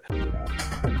never do it.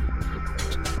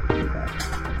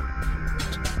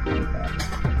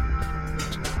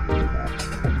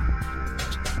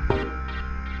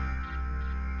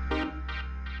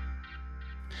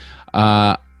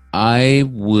 I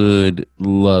would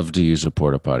love to use a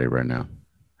porta potty right now.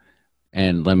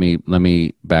 And let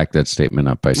me back that statement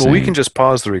up by saying... Well, we can just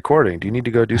pause the recording. Do you need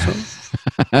to go do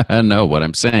something? No, what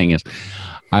I'm saying is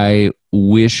I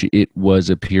wish it was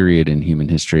a period in human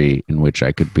history in which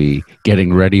I could be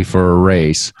getting ready for a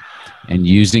race and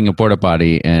using a porta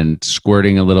potty and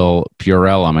squirting a little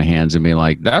Purell on my hands and being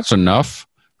like, that's enough.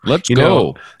 Let's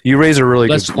go. You raise a really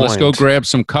good point. Let's go grab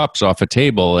some cups off a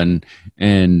table and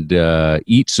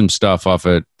eat some stuff off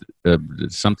of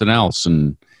something else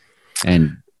and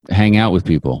hang out with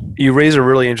people. You raise a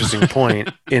really interesting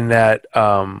point in that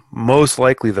most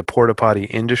likely the porta potty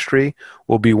industry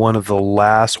will be one of the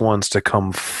last ones to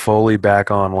come fully back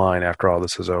online after all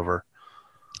this is over.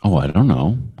 Oh, I don't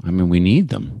know. I mean, we need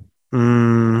them.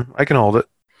 I can hold it.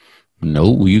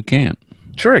 No, you can't.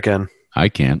 Sure I can. I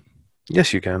can't.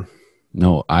 Yes, you can.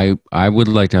 No, I would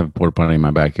like to have a porta potty in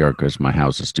my backyard because my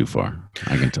house is too far.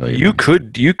 I can tell you. You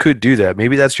could do that.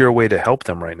 Maybe that's your way to help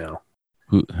them right now.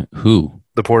 Who?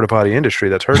 The porta potty industry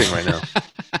that's hurting right now.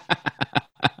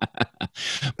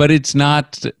 But it's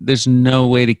not. There's no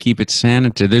way to keep it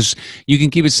sanitary. You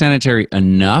can keep it sanitary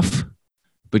enough,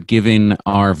 but given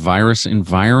our virus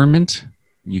environment,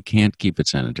 you can't keep it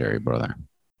sanitary, brother.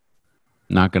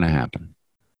 Not going to happen.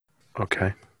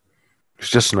 Okay. It's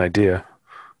just an idea.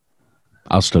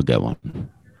 I'll still get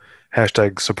one.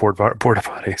 # support porta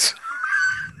potties.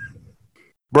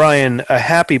 Brian, a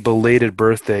happy belated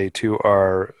birthday to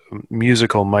our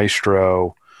musical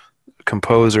maestro,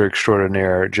 composer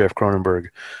extraordinaire, Jeff Cronenberg,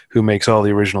 who makes all the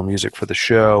original music for the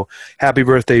show. Happy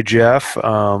birthday, Jeff.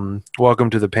 Welcome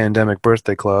to the Pandemic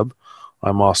Birthday Club.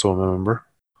 I'm also a member.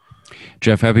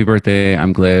 Jeff, happy birthday.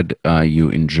 I'm glad you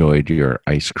enjoyed your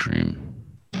ice cream.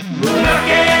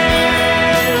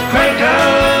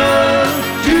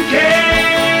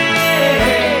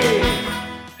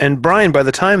 And Brian, by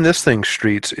the time this thing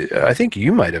streets, I think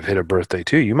you might have hit a birthday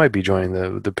too. You might be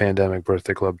joining the Pandemic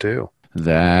Birthday Club too.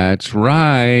 That's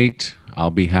right.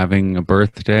 I'll be having a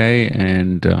birthday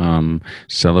and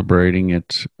celebrating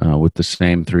it with the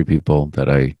same 3 people that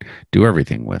I do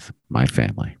everything with, my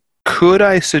family. Could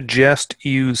I suggest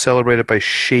you celebrate it by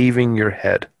shaving your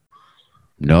head?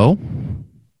 No.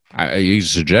 You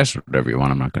suggest whatever you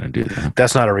want. I'm not going to do that.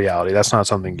 That's not a reality. That's not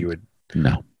something you would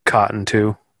cotton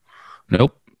to.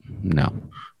 Nope. No.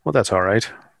 Well, that's all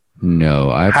right. No.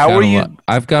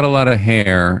 I've got a lot of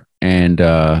hair,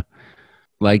 and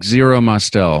like Zero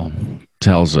Mostel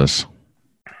tells us,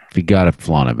 if you got it,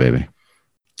 flaunt it, baby.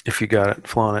 If you got it,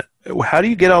 flaunt it. How do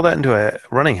you get all that into a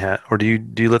running hat, or do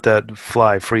you let that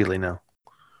fly freely now?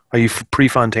 Are you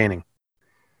pre-fontaining?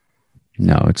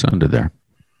 No, it's under there.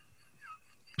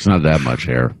 It's not that much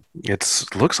hair. It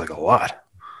looks like a lot.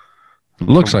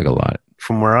 Looks like a lot.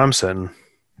 From where I'm sitting.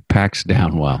 Packs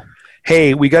down well.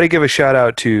 Hey, we got to give a shout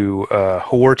out to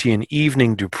Hawartian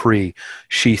Evening Dupree.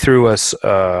 She threw us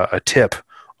a tip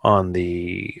on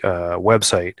the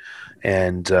website,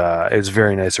 and it was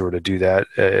very nice of her to do that.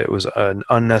 It was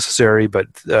unnecessary, but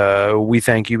we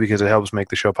thank you because it helps make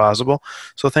the show possible.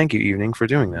 So thank you, Evening, for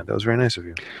doing that. That was very nice of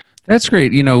you. That's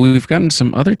great. We've gotten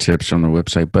some other tips on the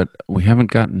website, but we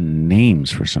haven't gotten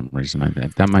names for some reason.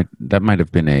 That might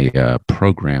have been a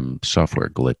program software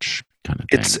glitch kind of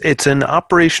thing. It's an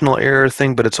operational error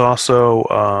thing, but it's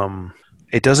also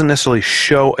it doesn't necessarily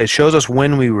show. It shows us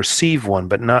when we receive one,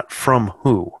 but not from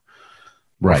who,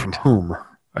 right? Or from whom,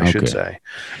 I should say.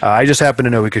 I just happen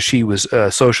to know because she was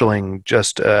socialing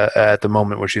just at the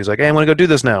moment where she was like, "Hey, I'm going to go do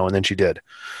this now," and then she did.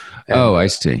 And, I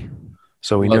see.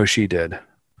 So we know she did.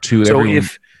 So everyone,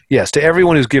 yes, to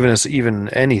everyone who's given us even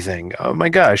anything. Oh my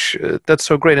gosh, that's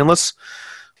so great. And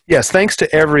yes, thanks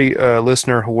to every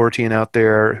listener, Hawartian out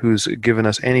there who's given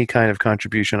us any kind of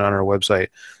contribution on our website.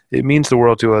 It means the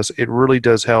world to us. It really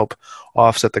does help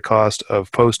offset the cost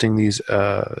of posting these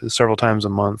several times a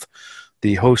month.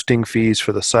 The hosting fees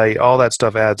for the site, all that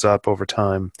stuff adds up over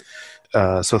time.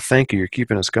 So thank you. You're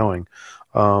keeping us going.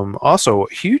 Also,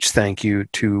 a huge thank you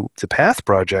to the Path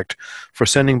Project for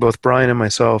sending both Brian and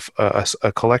myself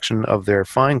a collection of their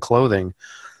fine clothing.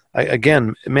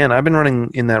 Again, man, I've been running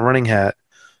in that running hat.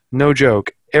 No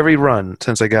joke. Every run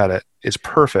since I got it is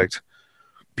perfect.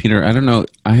 Peter, I don't know.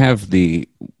 I have the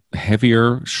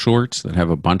heavier shorts that have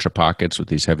a bunch of pockets with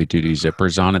these heavy-duty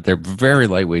zippers on it. They're very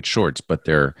lightweight shorts, but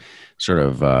they're sort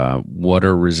of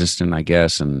water resistant, I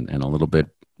guess, and a little bit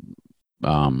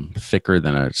thicker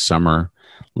than a summer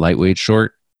lightweight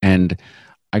short. And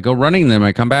I go running them.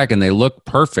 I come back and they look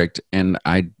perfect. And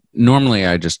normally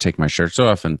I just take my shirts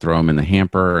off and throw them in the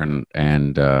hamper and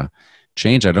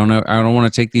change. I don't know. I don't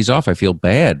want to take these off. I feel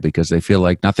bad because they feel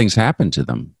like nothing's happened to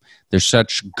them. They're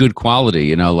such good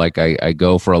quality, like I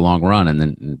go for a long run and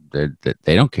then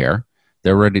they don't care.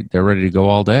 They're ready to go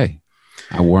all day.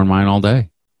 I wore mine all day.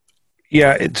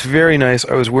 Yeah, it's very nice.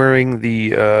 I was wearing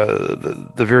the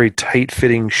very tight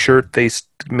fitting shirt they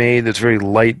made. That's very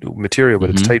light material, but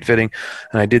it's tight fitting.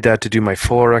 And I did that to do my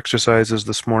floor exercises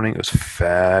this morning. It was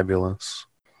fabulous.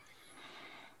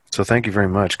 So thank you very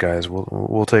much, guys.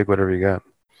 We'll take whatever you got.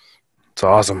 It's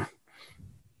awesome.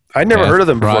 I'd never heard of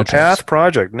them before. Path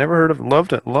Project. Never heard of it.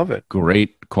 Loved it. Love it.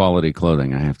 Great quality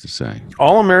clothing, I have to say.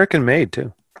 All American made,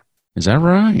 too. Is that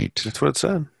right? That's what it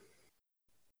said.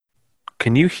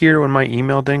 Can you hear when my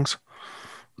email dings?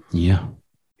 Yeah.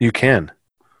 You can?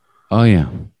 Oh, yeah.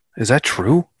 Is that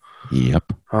true?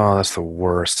 Yep. Oh, that's the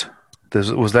worst.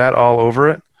 Was that all over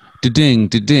it? Da-ding,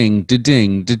 da-ding,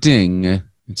 da-ding, da-ding.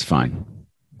 It's fine.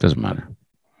 Doesn't matter.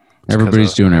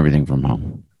 Everybody's doing everything from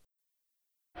home.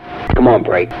 Come on,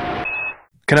 break.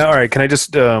 Can I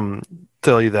just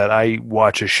tell you that I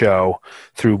watch a show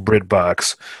through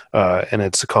BritBox, and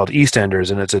it's called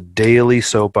EastEnders, and it's a daily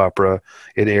soap opera.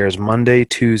 It airs Monday,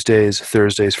 Tuesdays,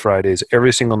 Thursdays, Fridays,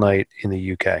 every single night in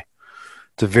the UK.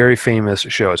 It's a very famous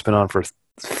show. It's been on for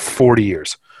 40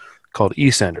 years, called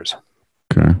EastEnders.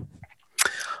 Okay.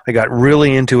 I got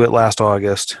really into it last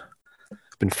August.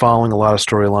 Been following a lot of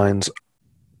storylines.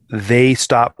 They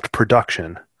stopped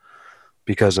production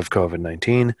because of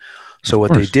COVID-19. So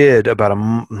what they did about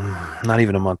not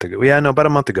even a month ago. Yeah, no, about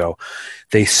a month ago,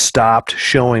 they stopped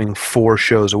showing 4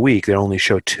 shows a week. They only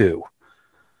show 2.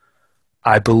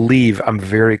 I believe I'm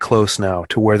very close now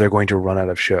to where they're going to run out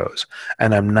of shows.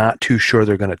 And I'm not too sure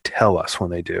they're going to tell us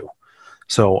when they do.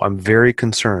 So I'm very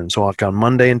concerned. So like on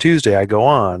Monday and Tuesday, I go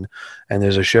on and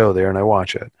there's a show there and I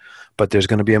watch it. But there's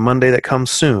going to be a Monday that comes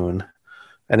soon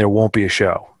and there won't be a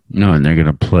show. No, and they're going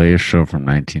to play a show from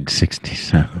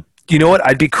 1967. You know what?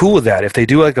 I'd be cool with that. If they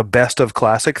do like a best of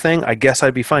classic thing, I guess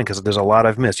I'd be fine because there's a lot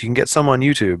I've missed. You can get some on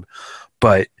YouTube,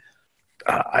 but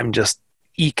I'm just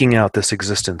eking out this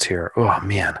existence here. Oh,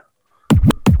 man.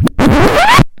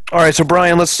 All right, so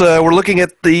Brian, we're looking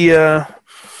at the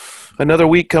another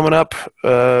week coming up.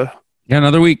 Yeah,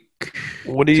 another week.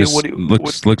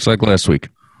 Looks like last week.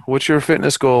 What's your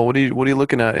fitness goal? What are you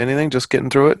looking at? Anything? Just getting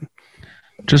through it?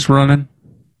 Just running.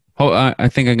 Oh, I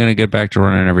think I'm going to get back to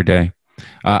running every day.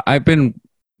 I've been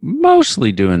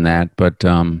mostly doing that, but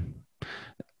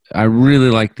I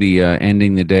really like the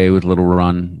ending the day with a little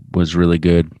run was really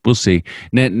good. We'll see.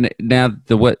 Now that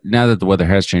the weather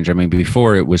has changed, I mean,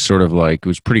 before it was sort of like, it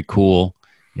was pretty cool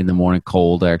in the morning,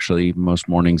 cold actually, most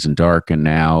mornings and dark,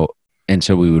 and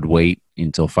so we would wait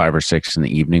until 5 or 6 in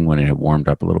the evening when it had warmed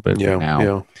up a little bit. Yeah,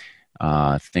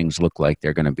 now, things look like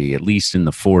they're going to be at least in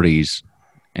the 40s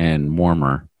and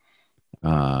warmer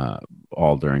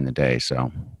all during the day,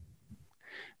 so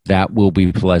that will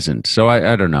be pleasant. So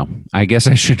I don't know. I guess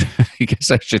I should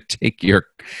take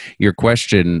your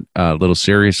question a little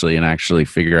seriously and actually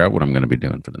figure out what I'm going to be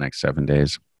doing for the next 7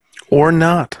 days, or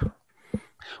not.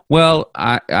 Well,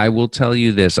 I will tell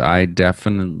you this: I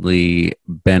definitely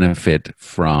benefit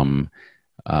from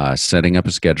setting up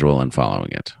a schedule and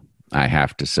following it. I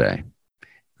have to say.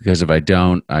 Because if I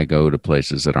don't, I go to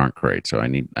places that aren't great. So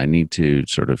I need to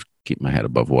sort of keep my head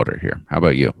above water here. How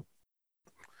about you?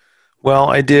 Well,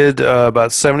 I did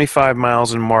about 75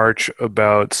 miles in March,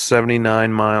 about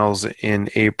 79 miles in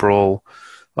April.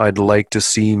 I'd like to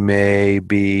see May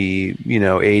be,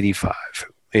 85.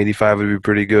 85 would be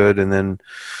pretty good, and then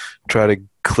try to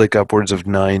click upwards of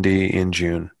 90 in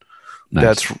June.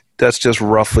 Nice. That's just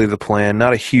roughly the plan.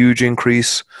 Not a huge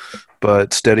increase,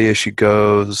 but steady as she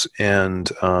goes. And,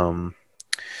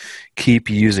 keep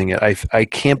using it. I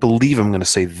can't believe I'm going to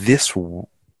say this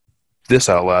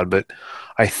out loud, but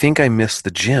I think I miss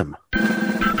the gym.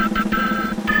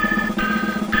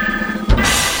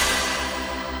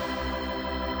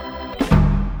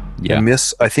 Yeah.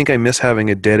 I think I miss having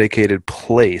a dedicated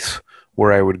place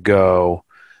where I would go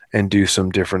and do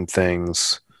some different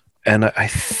things. And I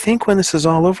think when this is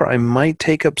all over, I might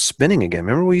take up spinning again.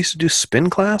 Remember we used to do spin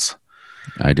class?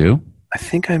 I do. I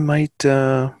think I might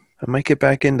get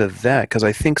back into that because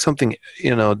I think something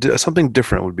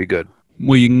different would be good.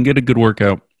 Well, you can get a good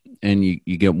workout and you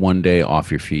get one day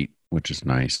off your feet, which is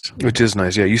nice. Which is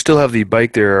nice, yeah. You still have the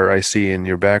bike there I see in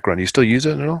your background. You still use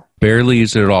it at all? Barely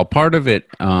use it at all. Part of it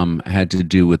had to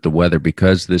do with the weather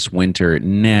because this winter it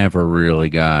never really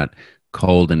got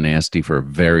cold and nasty for a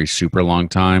very super long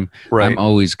time. Right. I'm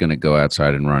always going to go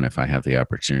outside and run if I have the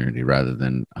opportunity rather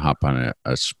than hop on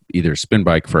either a spin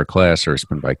bike for a class or a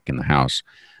spin bike in the house.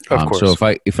 Of course. So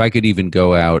if I could even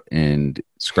go out and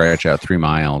scratch out 3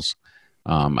 miles,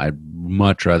 I'd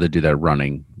much rather do that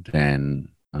running than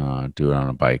do it on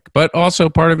a bike. But also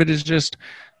part of it is just,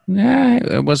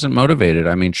 I wasn't motivated.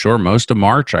 I mean, sure, most of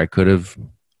March I could have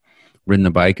ridden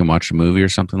the bike and watched a movie or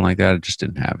something like that. I just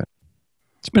didn't have it.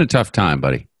 It's been a tough time,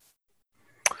 buddy.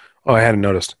 Oh, I hadn't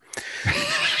noticed.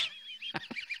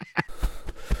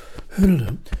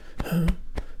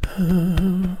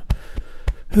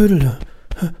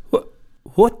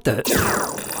 What the?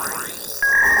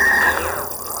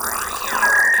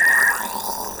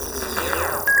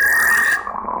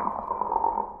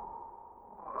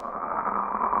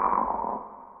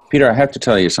 Peter, I have to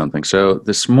tell you something. So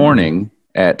this morning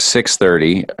at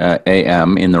 6:30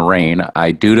 a.m. in the rain,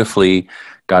 I dutifully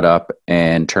got up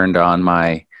and turned on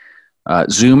my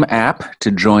Zoom app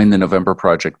to join the November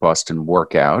Project Boston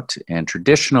workout. And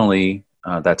traditionally,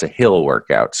 that's a hill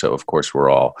workout. So, of course, we're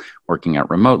all working out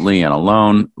remotely and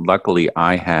alone. Luckily,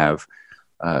 I have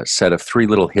a set of 3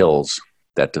 little hills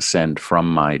that descend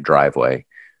from my driveway.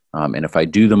 And if I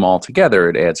do them all together,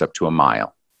 it adds up to a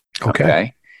mile.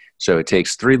 Okay. So it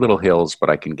takes 3 little hills, but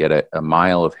I can get a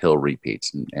mile of hill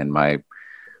repeats. And my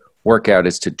workout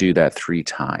is to do that 3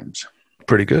 times.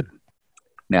 Pretty good.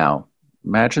 Now,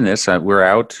 imagine this. We're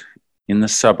out in the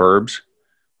suburbs.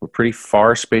 We're pretty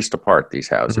far spaced apart, these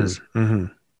houses. Mm-hmm.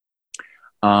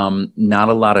 Not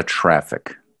a lot of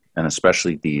traffic. And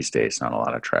especially these days, not a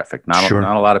lot of traffic. Not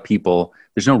a lot of people.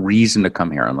 There's no reason to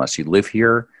come here unless you live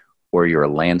here or you're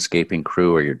a landscaping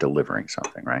crew or you're delivering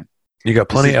something, right? You got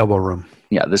plenty of elbow room.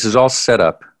 Yeah, this is all set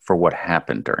up for what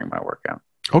happened during my workout.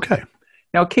 Okay.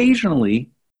 Now,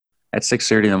 occasionally at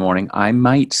 6:30 in the morning, I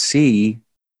might see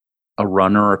a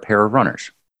runner or a pair of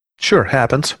runners. Sure,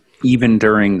 happens. Even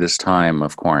during this time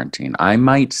of quarantine, I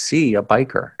might see a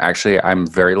biker. Actually, I'm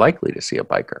very likely to see a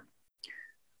biker.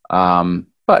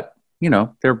 But,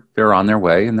 they're on their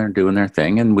way and they're doing their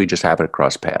thing, and we just happen to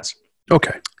cross paths.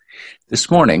 Okay.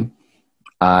 This morning,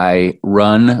 I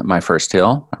run my first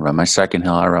hill, I run my second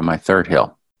hill, I run my third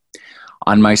hill.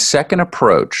 On my second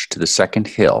approach to the second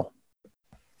hill,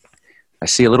 I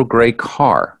see a little gray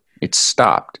car. It's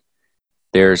stopped.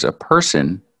 There's a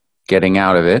person getting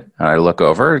out of it, and I look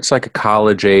over. It's like a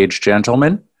college-age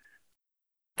gentleman.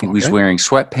 He's wearing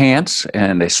sweatpants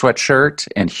and a sweatshirt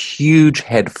and huge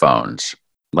headphones,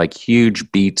 like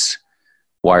huge Beats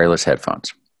wireless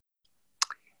headphones.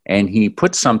 And he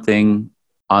put something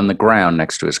on the ground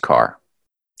next to his car.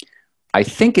 I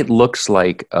think it looks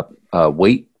like a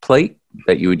weight plate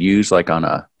that you would use like on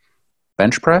a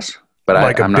bench press, but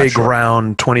like I'm a not big sure.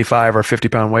 round 25 or 50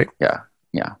 pound weight. Yeah.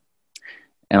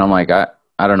 And I'm like, I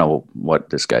don't know what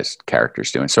this guy's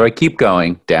character's doing. So I keep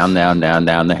going down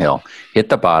the hill, hit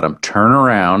the bottom, turn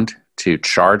around to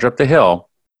charge up the hill.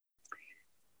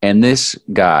 And this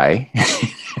guy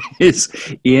is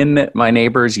in my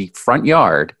neighbor's front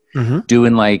yard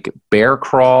doing like bear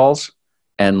crawls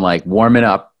and like warming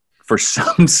up for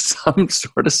some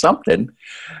sort of something.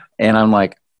 And I'm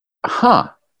like,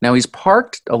 now he's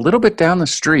parked a little bit down the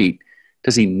street.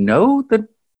 Does he know the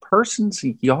person's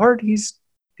yard he's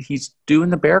doing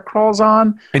the bear crawls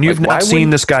on? And you've not seen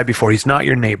this guy before. He's not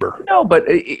your neighbor. No, but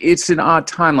it's an odd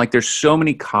time. Like there's so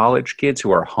many college kids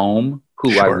who are home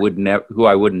who I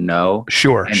wouldn't know.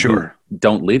 Sure. Who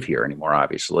don't live here anymore,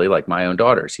 obviously. Like my own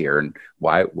daughter's here, and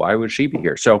why would she be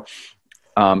here? So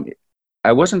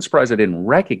I wasn't surprised I didn't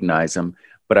recognize him,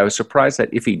 but I was surprised that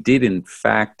if he did, in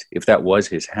fact, if that was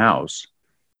his house.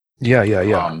 Yeah.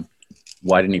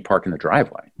 Why didn't he park in the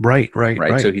driveway? Right.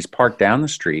 So he's parked down the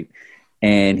street,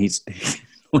 and he's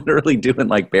literally doing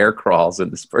like bear crawls in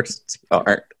this person's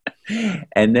yard.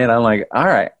 And then I'm like, all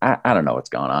right, I don't know what's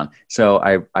going on. So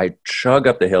I chug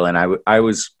up the hill, and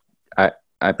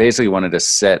I basically wanted to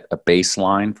set a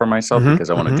baseline for myself because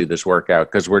I want to do this workout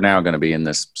because we're now going to be in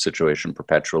this situation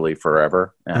perpetually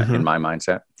forever in my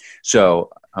mindset. So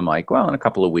I'm like, well, in a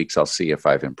couple of weeks, I'll see if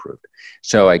I've improved.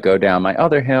 So I go down my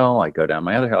other hill. I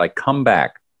come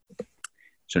back.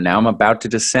 So now I'm about to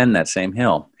descend that same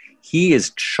hill. He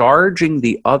is charging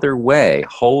the other way,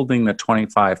 holding the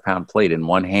 25-pound plate in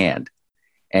one hand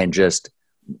and just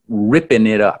ripping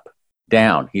it up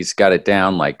down. He's got it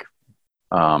down like,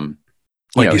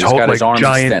 he's got his arms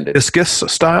giant extended. discus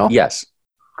style? Yes,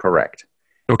 correct.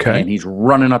 Okay. And he's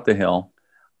running up the hill.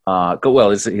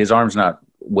 His arm's not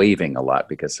waving a lot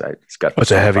because he's got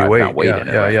it's a heavy weight. weight in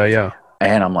it. Right? Yeah.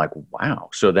 And I'm like, wow.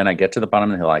 So then I get to the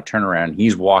bottom of the hill. I turn around.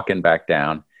 He's walking back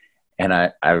down.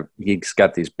 And he's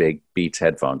got these big Beats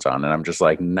headphones on. And I'm just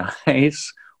like,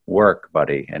 nice work,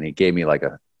 buddy. And he gave me like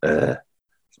a, that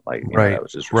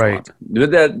was his response.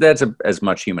 Right. That's as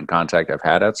much human contact I've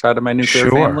had outside of my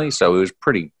nuclear family. So it was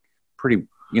pretty,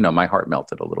 my heart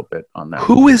melted a little bit on that.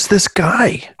 Who is this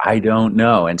guy? I don't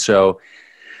know. And so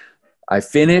I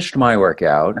finished my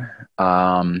workout.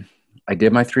 I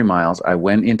did my 3 miles. I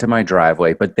went into my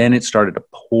driveway, but then it started to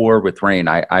pour with rain.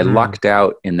 I lucked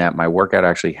out in that my workout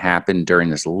actually happened during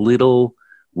this little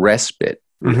respite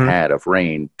we had of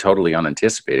rain, totally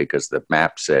unanticipated because the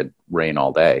map said rain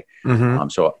all day.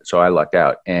 So I lucked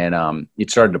out, and it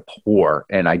started to pour,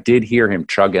 and I did hear him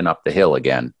chugging up the hill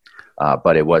again,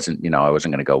 but it wasn't, I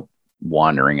wasn't going to go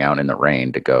wandering out in the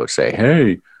rain to go say,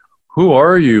 hey, who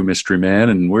are you, mystery man,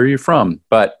 and where are you from?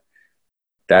 But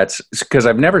that's because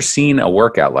I've never seen a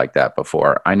workout like that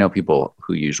before. I know people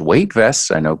who use weight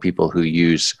vests. I know people who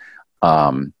use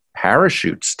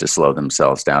parachutes to slow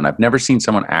themselves down. I've never seen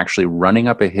someone actually running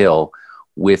up a hill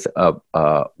with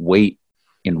a weight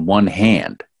in one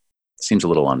hand. It seems a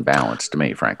little unbalanced to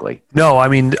me, frankly. No, I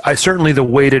mean, certainly the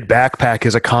weighted backpack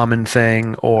is a common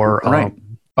thing, or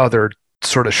other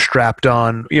sort of strapped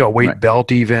on, weight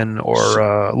belt even,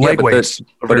 or leg weights.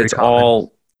 But it's common.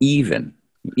 All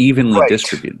evenly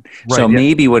distributed. So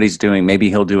maybe what he's doing, maybe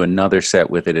he'll do another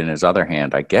set with it in his other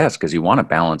hand, I guess, because you want to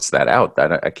balance that out.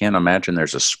 That I can't imagine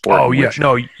there's a sport. Oh yeah,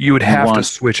 no, you would have to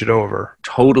switch it over.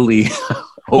 Totally.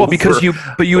 Because you'd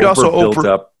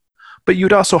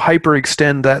also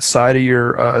hyperextend that side of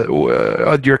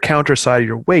your counter side of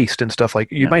your waist and stuff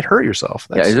like. You might hurt yourself.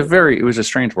 It was a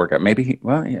strange workout. Maybe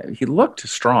he looked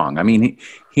strong. I mean,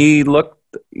 he looked,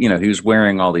 he was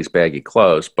wearing all these baggy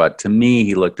clothes, but to me,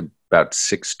 he looked about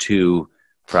 6'2",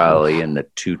 probably in the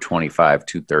 225,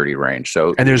 230 range.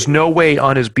 So, and there's no way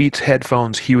on his Beats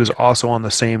headphones he was also on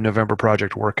the same November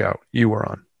Project workout you were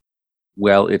on.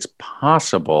 Well, it's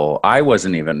possible. I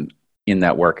wasn't even in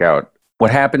that workout.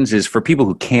 What happens is for people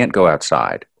who can't go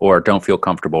outside or don't feel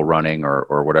comfortable running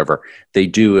or whatever, they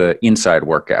do an inside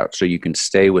workout. So you can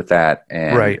stay with that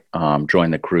and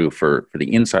join the crew for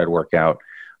the inside workout.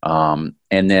 And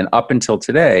then up until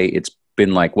today, it's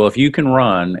been like, well, if you can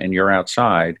run and you're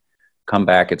outside, come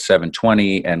back at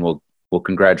 7:20 and we'll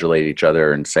congratulate each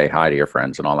other and say hi to your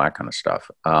friends and all that kind of stuff.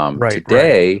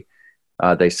 Today,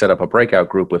 they set up a breakout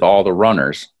group with all the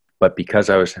runners, but because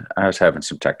I was having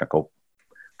some technical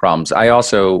problems, I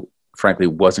also, frankly,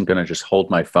 wasn't going to just hold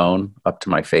my phone up to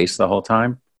my face the whole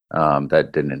time.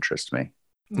 That didn't interest me.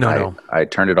 No. I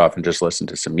turned it off and just listened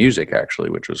to some music, actually,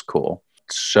 which was cool.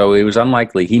 So it was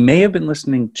unlikely. He may have been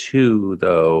listening to,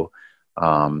 though,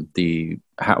 the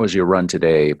How Was Your Run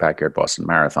Today Backyard Boston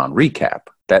Marathon recap.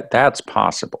 That's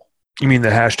possible. You mean the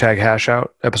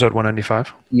 #hashout episode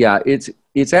 195? Yeah,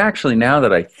 it's actually, now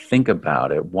that I think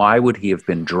about it, why would he have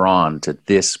been drawn to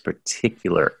this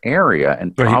particular area?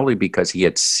 And probably because he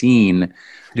had seen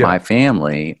my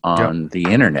family on the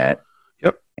internet.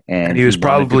 Yep. And he was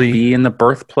probably to be in the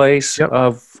birthplace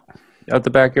of the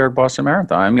Backyard Boston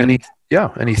Marathon. I mean,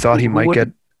 and he thought he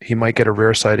might get a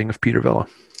rare sighting of Peter Villa.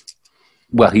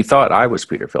 Well, he thought I was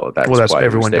Peter Villa. That's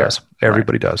everyone does.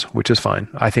 Everybody does, which is fine.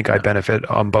 I think I benefit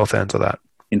on both ends of that.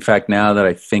 In fact, now that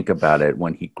I think about it,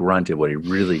 when he grunted, what he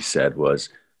really said was,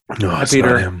 "No, it's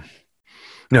Peter." Not him.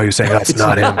 No, you're saying that's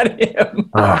not him.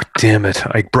 Oh, damn it!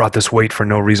 I brought this weight for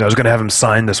no reason. I was going to have him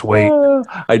sign this weight.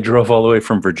 I drove all the way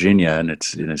from Virginia, and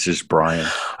it's just Brian.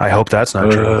 I hope that's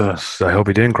not true. I hope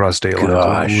he didn't cross state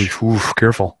lines. Oof,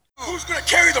 careful. Who's going to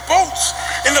carry the boats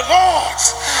and the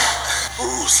logs?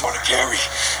 Who's going to carry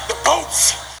the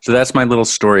boats? So that's my little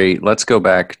story. Let's go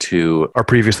back to our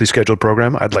previously scheduled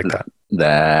program. I'd like that.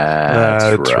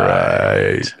 That's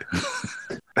right.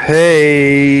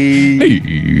 Hey.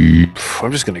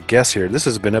 I'm just going to guess here. This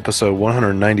has been episode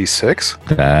 196.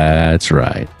 That's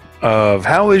right. Of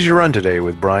How Is Your Run Today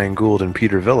with Brian Gould and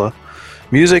Peter Villa.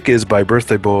 Music is by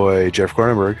birthday boy Jeff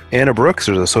Cronenberg. Anna Brooks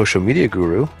is a social media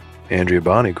guru. Andrea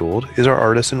Bonnie Gould is our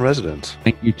artist in residence.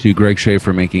 Thank you to Greg Shea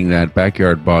for making that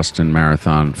Backyard Boston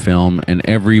Marathon film and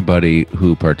everybody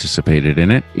who participated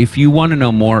in it. If you want to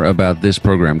know more about this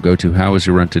program, go to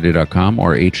howisyourruntoday.com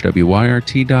or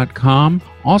hwyrt.com.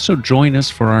 Also, join us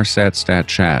for our SatStat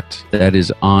Chat. That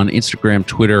is on Instagram,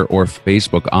 Twitter, or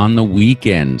Facebook on the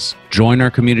weekends. Join our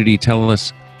community. Tell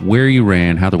us where you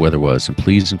ran, how the weather was, and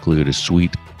please include a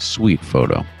sweet, sweet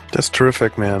photo. That's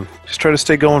terrific, man. Just try to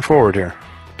stay going forward here.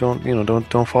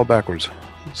 Don't fall backwards.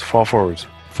 Just fall forwards.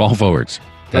 Fall forwards.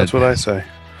 That's what I say.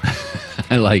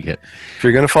 I like it. If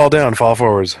you're going to fall down, fall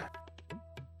forwards.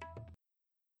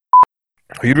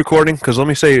 Are you recording? Because let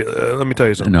me tell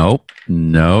you something.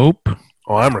 Nope.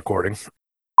 Oh, I'm recording.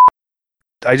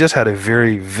 I just had a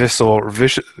very not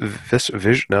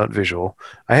visual.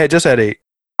 I just had a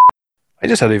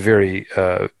very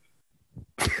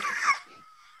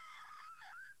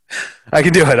I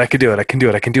can do it.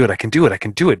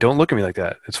 Don't look at me like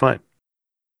that. It's fine.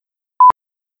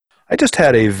 I just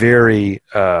had a very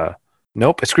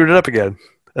nope, I screwed it up again.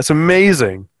 That's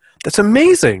amazing.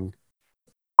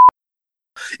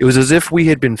 It was as if we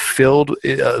had been filled,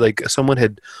 like someone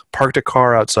had parked a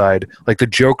car outside, like the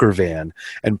Joker van,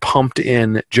 and pumped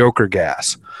in Joker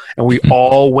gas. And we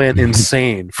all went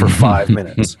insane for 5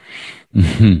 minutes.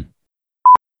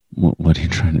 What are you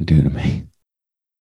trying to do to me?